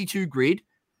 1992 grid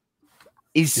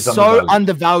is so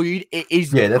undervalued. It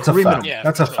is that's criminal. a fact. Yeah,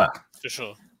 That's a fact. For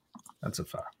sure. That's a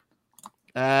fact.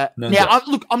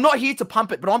 I'm not here to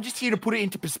pump it, but I'm just here to put it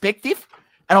into perspective.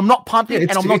 And I'm not pumping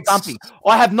and I'm not dumping.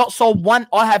 I have not sold one.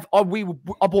 I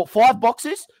bought 5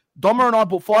 boxes. Doma and I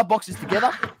bought 5 boxes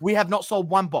together. We have not sold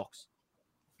one box.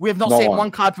 We have not sent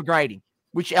one card for grading,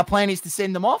 which our plan is to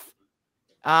send them off.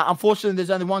 Unfortunately,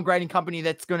 there's only one grading company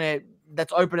that's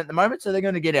open at the moment, so they're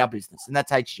going to get our business, and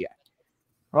that's HGA.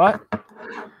 Right?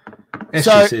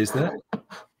 SGC is there.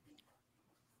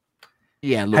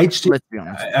 Yeah, look, let's be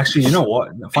honest. Actually, you know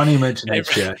what? Funny you mentioned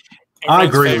HGA. I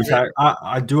agree with that.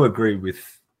 I do agree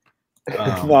with.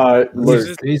 No,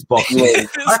 Luke. These boxes.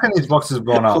 How can these boxes have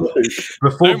gone up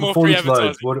before these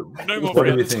loads? What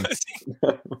do we think?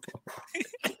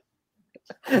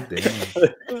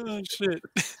 Oh shit!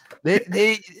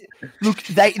 Look,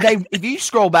 they if you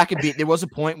scroll back a bit, there was a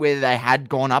point where they had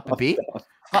gone up a bit,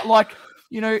 but like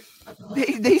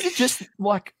these are just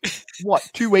like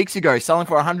 2 weeks ago selling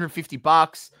for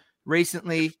 $150.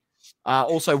 Recently,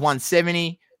 also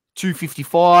 170,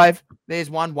 255.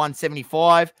 There's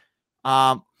 175.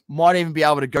 Might even be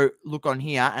able to go look on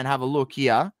here and have a look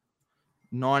here.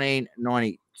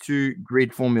 1992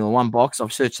 grid Formula 1 box.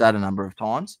 I've searched that a number of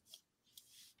times.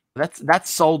 That's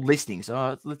sold listings.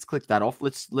 Let's click that off.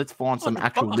 Let's find some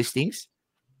actual listings.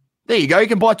 There you go. You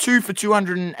can buy 2 for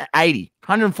 $280,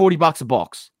 $140 a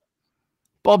box.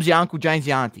 Bob's your uncle, Jane's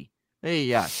your auntie. There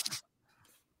you go.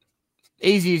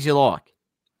 Easy as you like.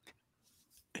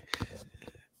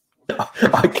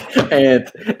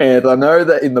 And I know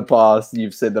that in the past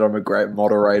you've said that I'm a great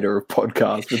moderator of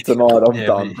podcasts, but tonight I'm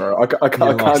done, bro. I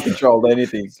can't control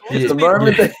anything. The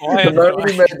moment he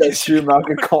made that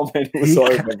Schumacher comment, it was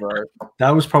over, bro.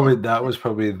 That was probably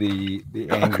the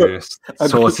angriest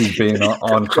source he's been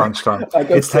on Crunch Time.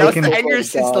 It's taken the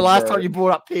angriest since the last time you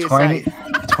brought up PSA.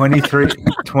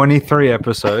 23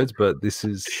 episodes, but this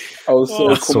is. I was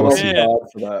so saucy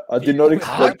for that. I did not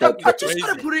expect that. I just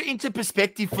want to put it into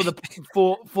perspective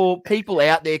for people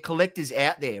out there, collectors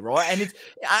out there, right? And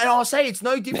I'll say it's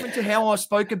no different to how I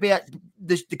spoke about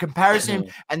the comparison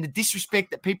and the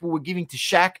disrespect that people were giving to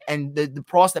Shaq and the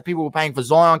price that people were paying for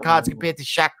Zion cards compared to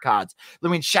Shaq cards. I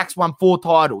mean, Shaq's won 4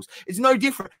 titles. It's no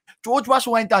different. George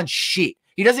Russell ain't done shit.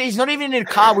 He's not even in a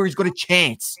car where he's got a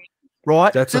chance.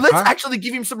 Right? So let's actually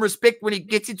give him some respect when he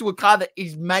gets into a car that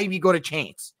he's maybe got a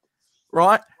chance.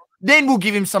 Right? Then we'll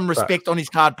give him some respect on his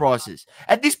card prices.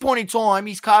 At this point in time,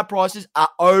 his card prices are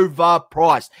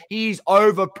overpriced. He is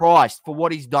overpriced for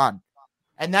what he's done.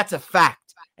 And that's a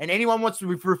fact. And anyone wants to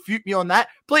refute me on that,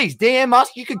 please DM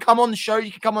us. You can come on the show.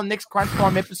 You can come on next Crunch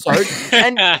Time episode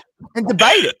and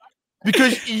debate it.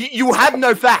 Because you have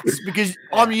no facts. Because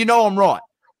I'm right.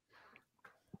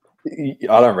 I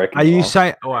don't reckon. Are you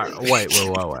saying? Wait.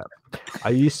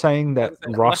 Are you saying that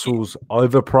Russell's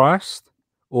overpriced,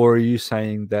 or are you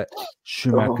saying that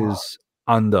Schumacher's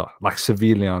under, like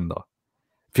severely under?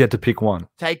 If you had to pick one,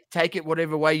 take it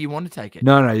whatever way you want to take it.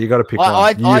 No, you got to pick one.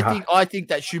 I think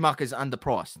that Schumacher's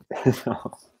underpriced,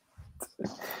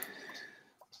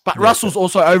 but Russell's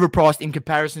also overpriced in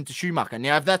comparison to Schumacher.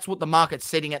 Now, if that's what the market's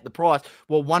setting at the price,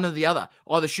 well, one or the other.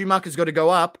 Either Schumacher's got to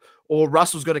go up, or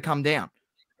Russell's got to come down.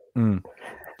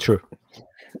 True.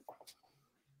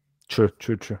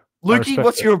 Lukey,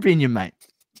 what's your opinion, mate?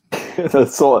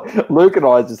 That's all. Luke and I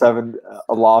are just having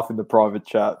a laugh in the private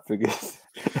chat because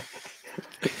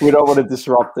we don't want to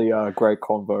disrupt the great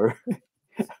convo.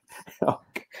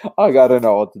 I don't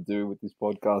know what to do with this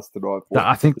podcast tonight.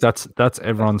 I think that's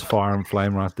everyone's fire and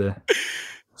flame right there.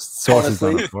 Sauce has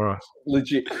done it for us.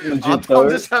 Legit. I'm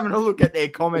just having a look at their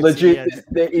comments. Legit,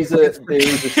 there is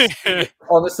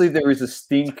honestly, there is a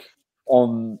stink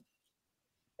on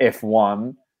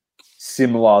F1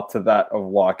 similar to that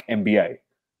of like NBA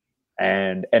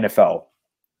and NFL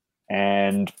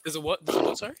and There's a what?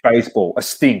 Sorry? Baseball. A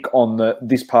stink on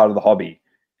this part of the hobby.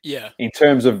 Yeah. In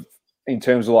terms of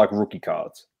like rookie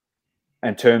cards.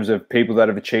 in terms of people that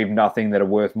have achieved nothing that are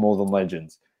worth more than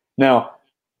legends. Now,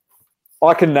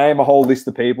 I can name a whole list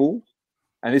of people,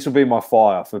 and this will be my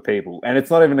fire for people. And it's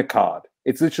not even a card.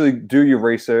 It's literally do your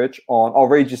research on. I'll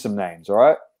read you some names, all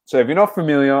right? So if you're not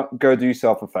familiar, go do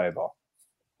yourself a favor.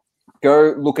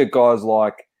 Go look at guys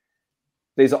like,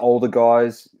 these are older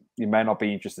guys. You may not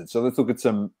be interested. So let's look at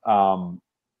some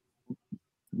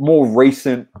more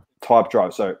recent type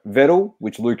drives. So Vettel,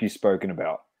 which Lukey's spoken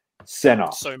about.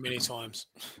 Senna. So many times.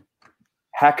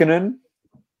 Hakkinen.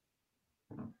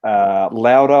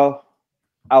 Lauda.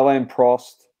 Alain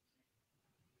Prost.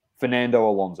 Fernando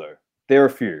Alonso. There are a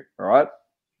few, all right?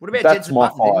 What about That's Jenson my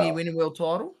Button? Didn't he fire. win a world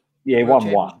title? Yeah, he World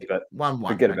won one, championship? but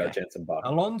One. forget okay. about Jenson Button.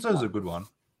 Alonso's a good one.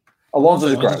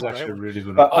 Alonso's a Alonso's great. actually a really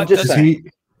good But one. I'm just That's-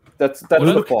 saying, that's Well,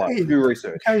 the look fire. at- Do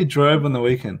research. How he drove on the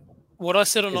weekend. What I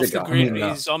said on Is Off it the go- Grid I mean,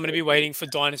 is I'm going to be waiting for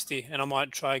Dynasty, and I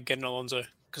might try get an Alonso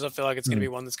because I feel like it's going to be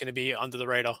one that's going to be under the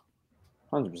radar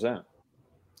 100%.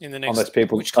 in the next. Unless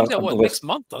people- which comes out what unless- next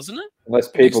month, doesn't it? Unless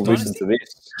people Next listen to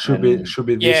this. Should and-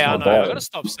 be this Yeah, I one. know. I bad. got to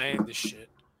stop saying this shit.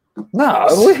 No,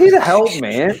 we're here to help,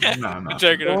 man. No. I'm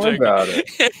joking. Don't I'm worry joking. about it.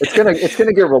 It's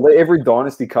gonna get every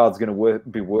dynasty card's gonna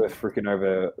be worth freaking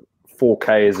over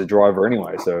 4K as a driver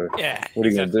anyway. So Yeah. what are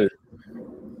you exactly. gonna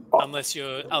do? Unless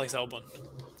you're Alex Albon.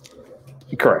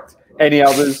 Correct. Any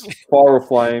others? Fire or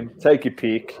flame? Take your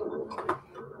pick.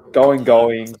 Going.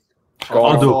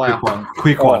 I'll do a Fire. quick one.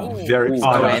 Quick Oh, one. Very. go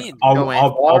I'll, in. I'll, Go in. I'll,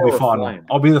 I'll Fire be or final. flame?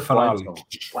 I'll be the Flame finale. someone.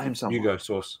 Flame someone. You go,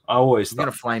 Sauce. I always He's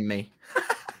gonna start. flame me.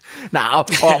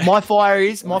 My fire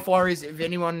is if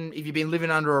you've been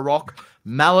living under a rock,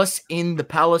 Malice in the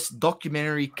Palace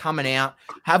documentary coming out.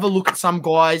 Have a look at some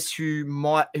guys who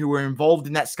were involved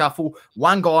in that scuffle.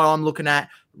 One guy I'm looking at,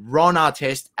 Ron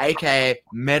Artest, aka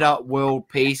Meta World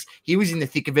Peace. He was in the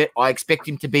thick of it. I expect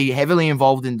him to be heavily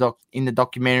involved in the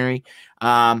documentary.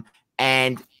 And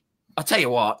I'll tell you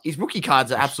what, his rookie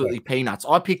cards are absolutely peanuts.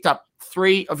 I picked up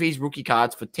 3 of his rookie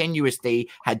cards for 10 USD,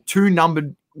 had 2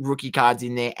 numbered rookie cards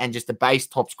in there and just the base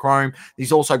tops chrome.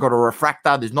 He's also got a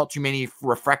refractor. There's not too many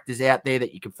refractors out there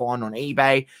that you can find on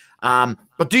eBay.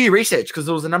 But do your research because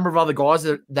there was a number of other guys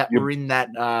that were in that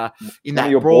One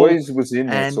of your brawl. boys was in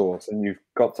that and- source, and you've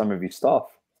got some of his stuff.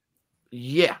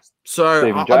 Yeah. So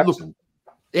Steven I look, Jackson.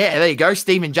 yeah, there you go,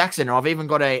 Steven Jackson. I've even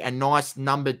got a nice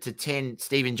numbered to 10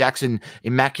 Steven Jackson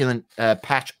immaculate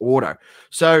patch auto.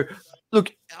 So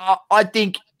look, I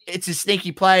think it's a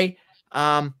sneaky play.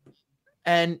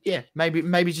 And yeah,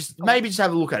 maybe just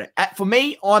have a look at it. For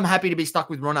me, I'm happy to be stuck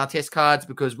with Ron Artest cards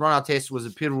because Ron Artest was a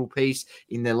pivotal piece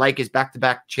in the Lakers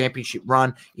back-to-back championship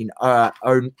run in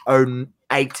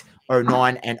 08,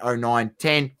 09, and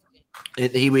 09-10.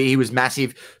 He was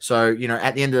massive. So,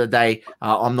 at the end of the day,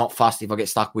 I'm not fussed if I get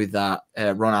stuck with Ron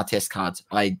Artest cards.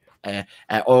 I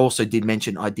also did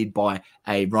mention I did buy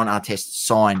a Ron Artest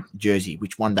signed jersey,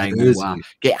 which one day will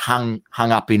get hung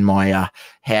up in my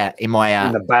in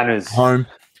the banners. home.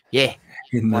 Yeah,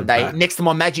 In the one day back. next to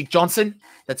my Magic Johnson.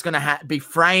 That's going to be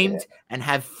framed and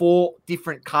have 4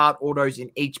 different card autos in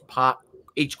each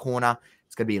corner.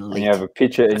 It's going to be And elite. you have a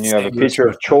picture, and you have a picture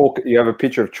of chalk. You have a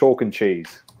picture of chalk and cheese.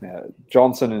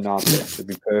 Johnson and Artest would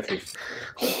be perfect.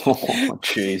 Oh,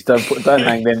 jeez, don't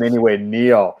hang them anywhere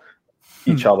near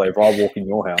each other if I walk in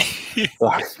your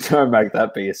house. Don't make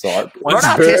that be a sight. Ron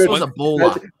Artest was a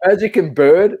baller. Magic and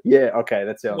Bird, yeah, okay,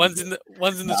 that's how. One's in the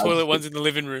toilet, one's in the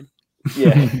living room.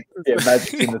 Yeah,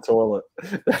 Magic's in the toilet.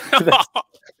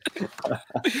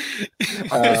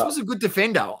 Artest was a good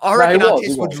defender. I reckon he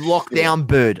Artest was. would lock down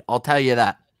Bird. I'll tell you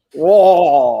that.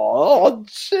 Whoa,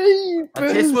 gee.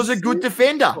 Artest was a good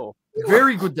defender.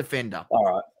 Very good defender. All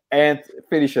right, and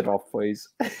finish it off, please.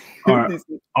 All right.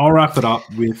 I'll wrap it up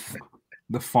with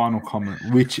the final comment,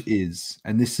 which is,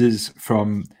 and this is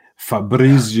from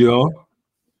Fabrizio,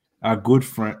 our good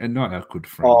friend, and not our good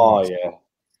friend. Oh yeah,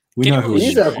 we know who he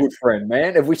he's is. our good friend,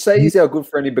 man. If we say he's our good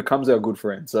friend, he becomes our good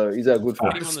friend. So he's our good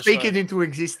friend. Putting on the Speak show. it into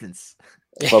existence.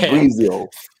 Fabrizio.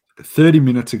 30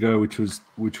 minutes ago, which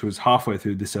was halfway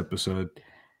through this episode,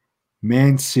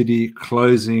 Man City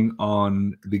closing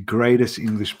on the greatest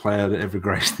English player that ever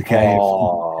graced the game,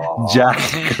 Oh, Jack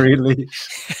Grealish.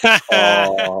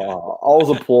 oh, I was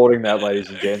applauding that, ladies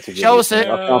and gents. if you're Show us it.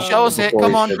 listening. I can't Show us it. before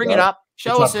Come he on, said bring that. it up.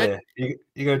 Show It's us up it. there.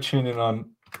 You go tune in on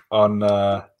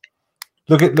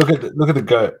look at the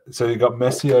goat. So you got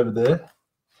Messi over there,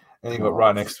 and you got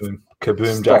right next to him,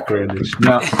 Kaboom, Jack Grealish.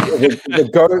 Now,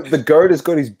 The goat has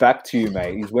got his back to you,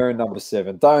 mate. He's wearing number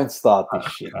 7. Don't start this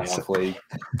shit now, that's it. please.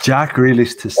 Jack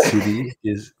Grealish to City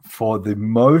is for the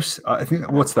most. I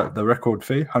think what's that? The record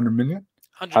fee, 100 million.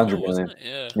 100 mil, wasn't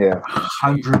million. it? Yeah. Yeah.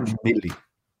 100 million.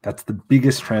 That's the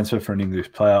biggest transfer for an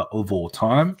English player of all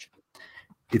time.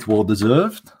 it's well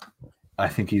deserved. I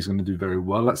think he's going to do very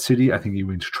well at City. I think he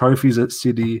wins trophies at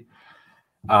City.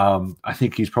 I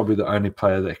think he's probably the only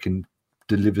player that can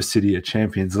deliver City a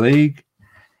Champions League.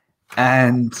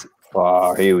 And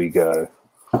here we go.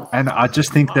 And I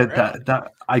just think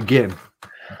that again,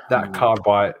 that card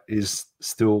buy is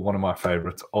still one of my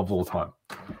favorites of all time.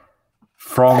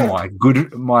 From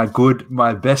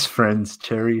my best friends,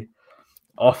 Cherry,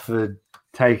 offered,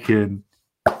 taken,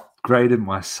 graded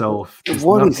myself. There's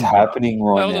What is nothing- happening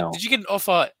right Well, now? did you get an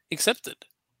offer accepted?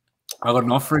 I got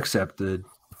an offer accepted.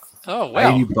 Oh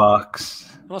wow,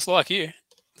 $80. must like you.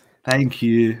 Thank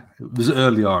you. It was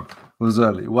early on. It was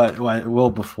early. Wait, well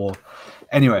before.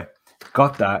 Anyway,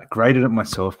 got that, graded it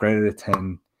myself, graded it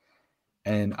 10.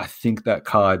 And I think that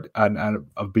card, and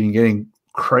I've been getting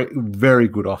very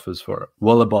good offers for it,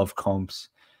 well above comps.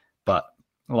 But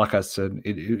like I said,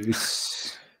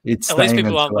 it's At least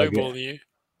people aren't until I get- lowballing you.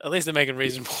 At least they're making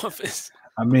reasonable offers.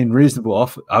 I mean, reasonable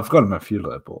offer. I've got them a few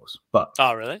low balls, but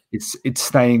Oh really? it's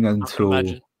staying I can until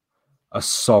imagine. a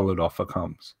solid offer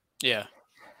comes, Yeah.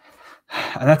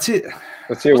 and that's it.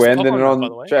 Let's hear What's we're the ending it top one, by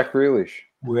on the way? Jack Grealish.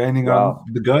 We're ending Wow.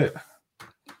 on the GOAT.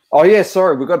 Oh yeah,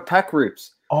 sorry, we got pack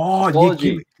rips. Oh,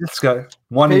 Apology. let's go.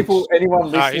 One People, each. anyone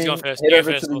Alright, he's listening, going first. head You go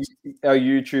over first, to our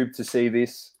YouTube to see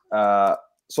this.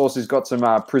 Source's got some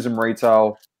Prism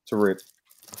retail to rip.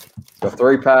 Got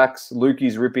 3 packs.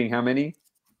 Lukey's ripping how many?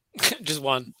 Just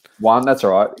one. 1. That's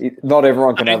all right. Not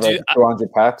everyone can I have mean, those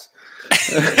 200 packs.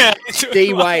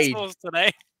 D Wade.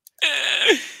 Today.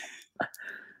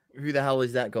 Who the hell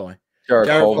is that guy? Jared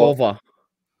Jared Culver. Culver.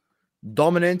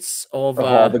 Dominance of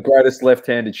The greatest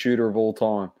left-handed shooter of all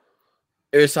time.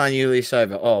 Ursan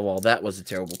Ilyasova. Oh, well, that was a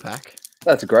terrible pack.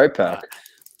 That's a great pack.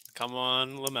 Come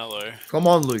on, LaMelo. Come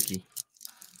on, Lukey.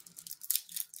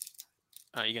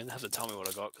 You're going to have to tell me what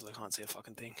I got because I can't see a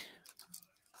fucking thing.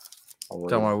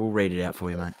 Don't worry, we'll read it out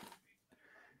for you, mate.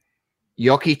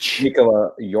 Jokic.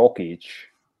 Nikola Jokic.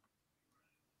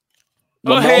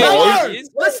 Oh, hey, LaMelo. there he is.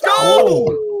 Let's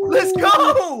go! Let's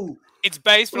go! It's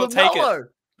base, but I'll take it. LaMelo.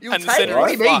 You'll And the take it. center What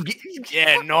do is you mean? fucked.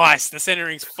 Yeah, nice. The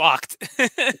centering's fucked.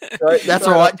 That's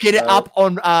all right. Get it up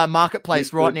on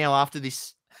Marketplace right now after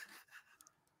this.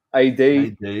 AD.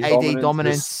 AD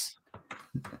dominance.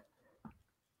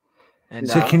 And,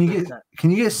 So can you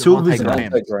get silvers?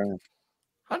 Devontae now? Graham.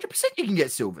 100% you can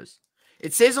get silvers.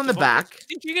 It says on the back.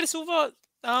 Didn't you get a silver,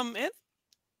 Ed?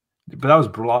 But that was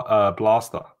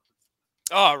Blaster.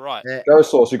 Oh, right. Go,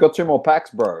 Source. You got 2 more packs,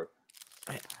 bro.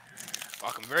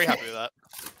 Fuck, I'm very happy with that.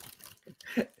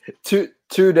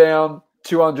 Two down,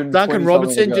 220. Duncan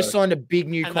Robertson something to just go. signed a big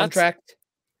new And that's- contract.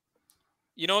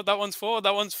 You know what that one's for?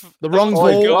 That one's for The that wrong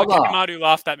one's for ball. Gil Hikimadu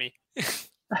laughed at me.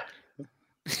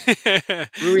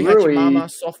 Rui Rui. Hachimama,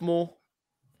 sophomore.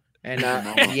 And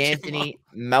Anthony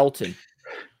Melton.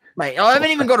 Mate, I haven't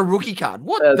even got a rookie card.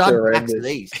 What That's dud horrendous. packs are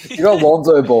these? You got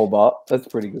Lonzo Ball, but that's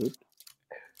pretty good.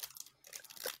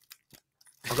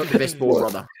 I got the best ball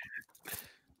brother.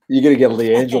 You're gonna get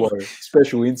Leangelo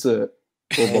special insert.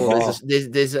 Or Oh,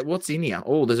 Bavard. there's a, what's in here?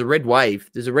 Oh, there's a red wave.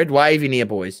 There's a red wave in here,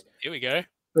 boys. Here we go.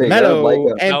 There you go, Mello,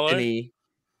 Laker. Anthony,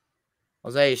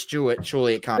 Isaiah Stewart.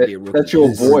 Surely it can't be a rookie. That's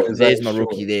your boy. Is There's that my sure?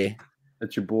 rookie there.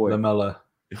 That's your boy. Lamella.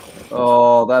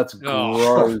 Oh, that's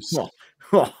Oh.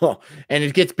 gross. And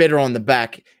it gets better on the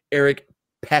back. Eric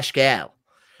Pascal.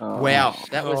 Oh, Wow,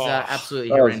 that was Oh. absolutely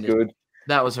that was horrendous. good.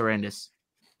 That was horrendous.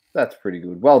 That's pretty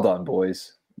good. Well done,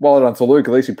 boys. Well done to Luke.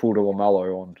 At least he pulled a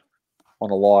LaMelo on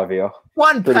a live here.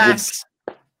 One Pretty good. pass.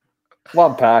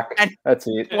 1 pack. And- That's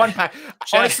it. One pack.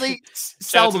 Honestly,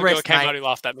 sell the rest, Came out mate. who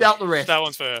laughed at me. Sell the rest. That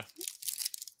one's for her.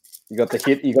 You got the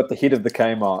hit. You got the hit of the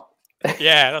Kmart.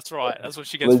 Yeah, that's right. That's what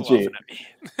she gets for laughing Legit.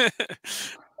 at me.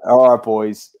 All right,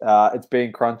 boys. It's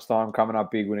been crunch time. Coming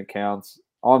up big when it counts.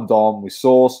 I'm Dom with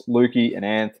Sauce, Lukey, and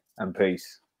Anth, and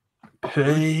peace.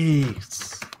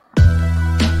 Peace.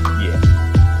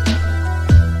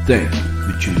 Thank you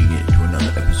for tuning in to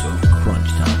another episode of Crunch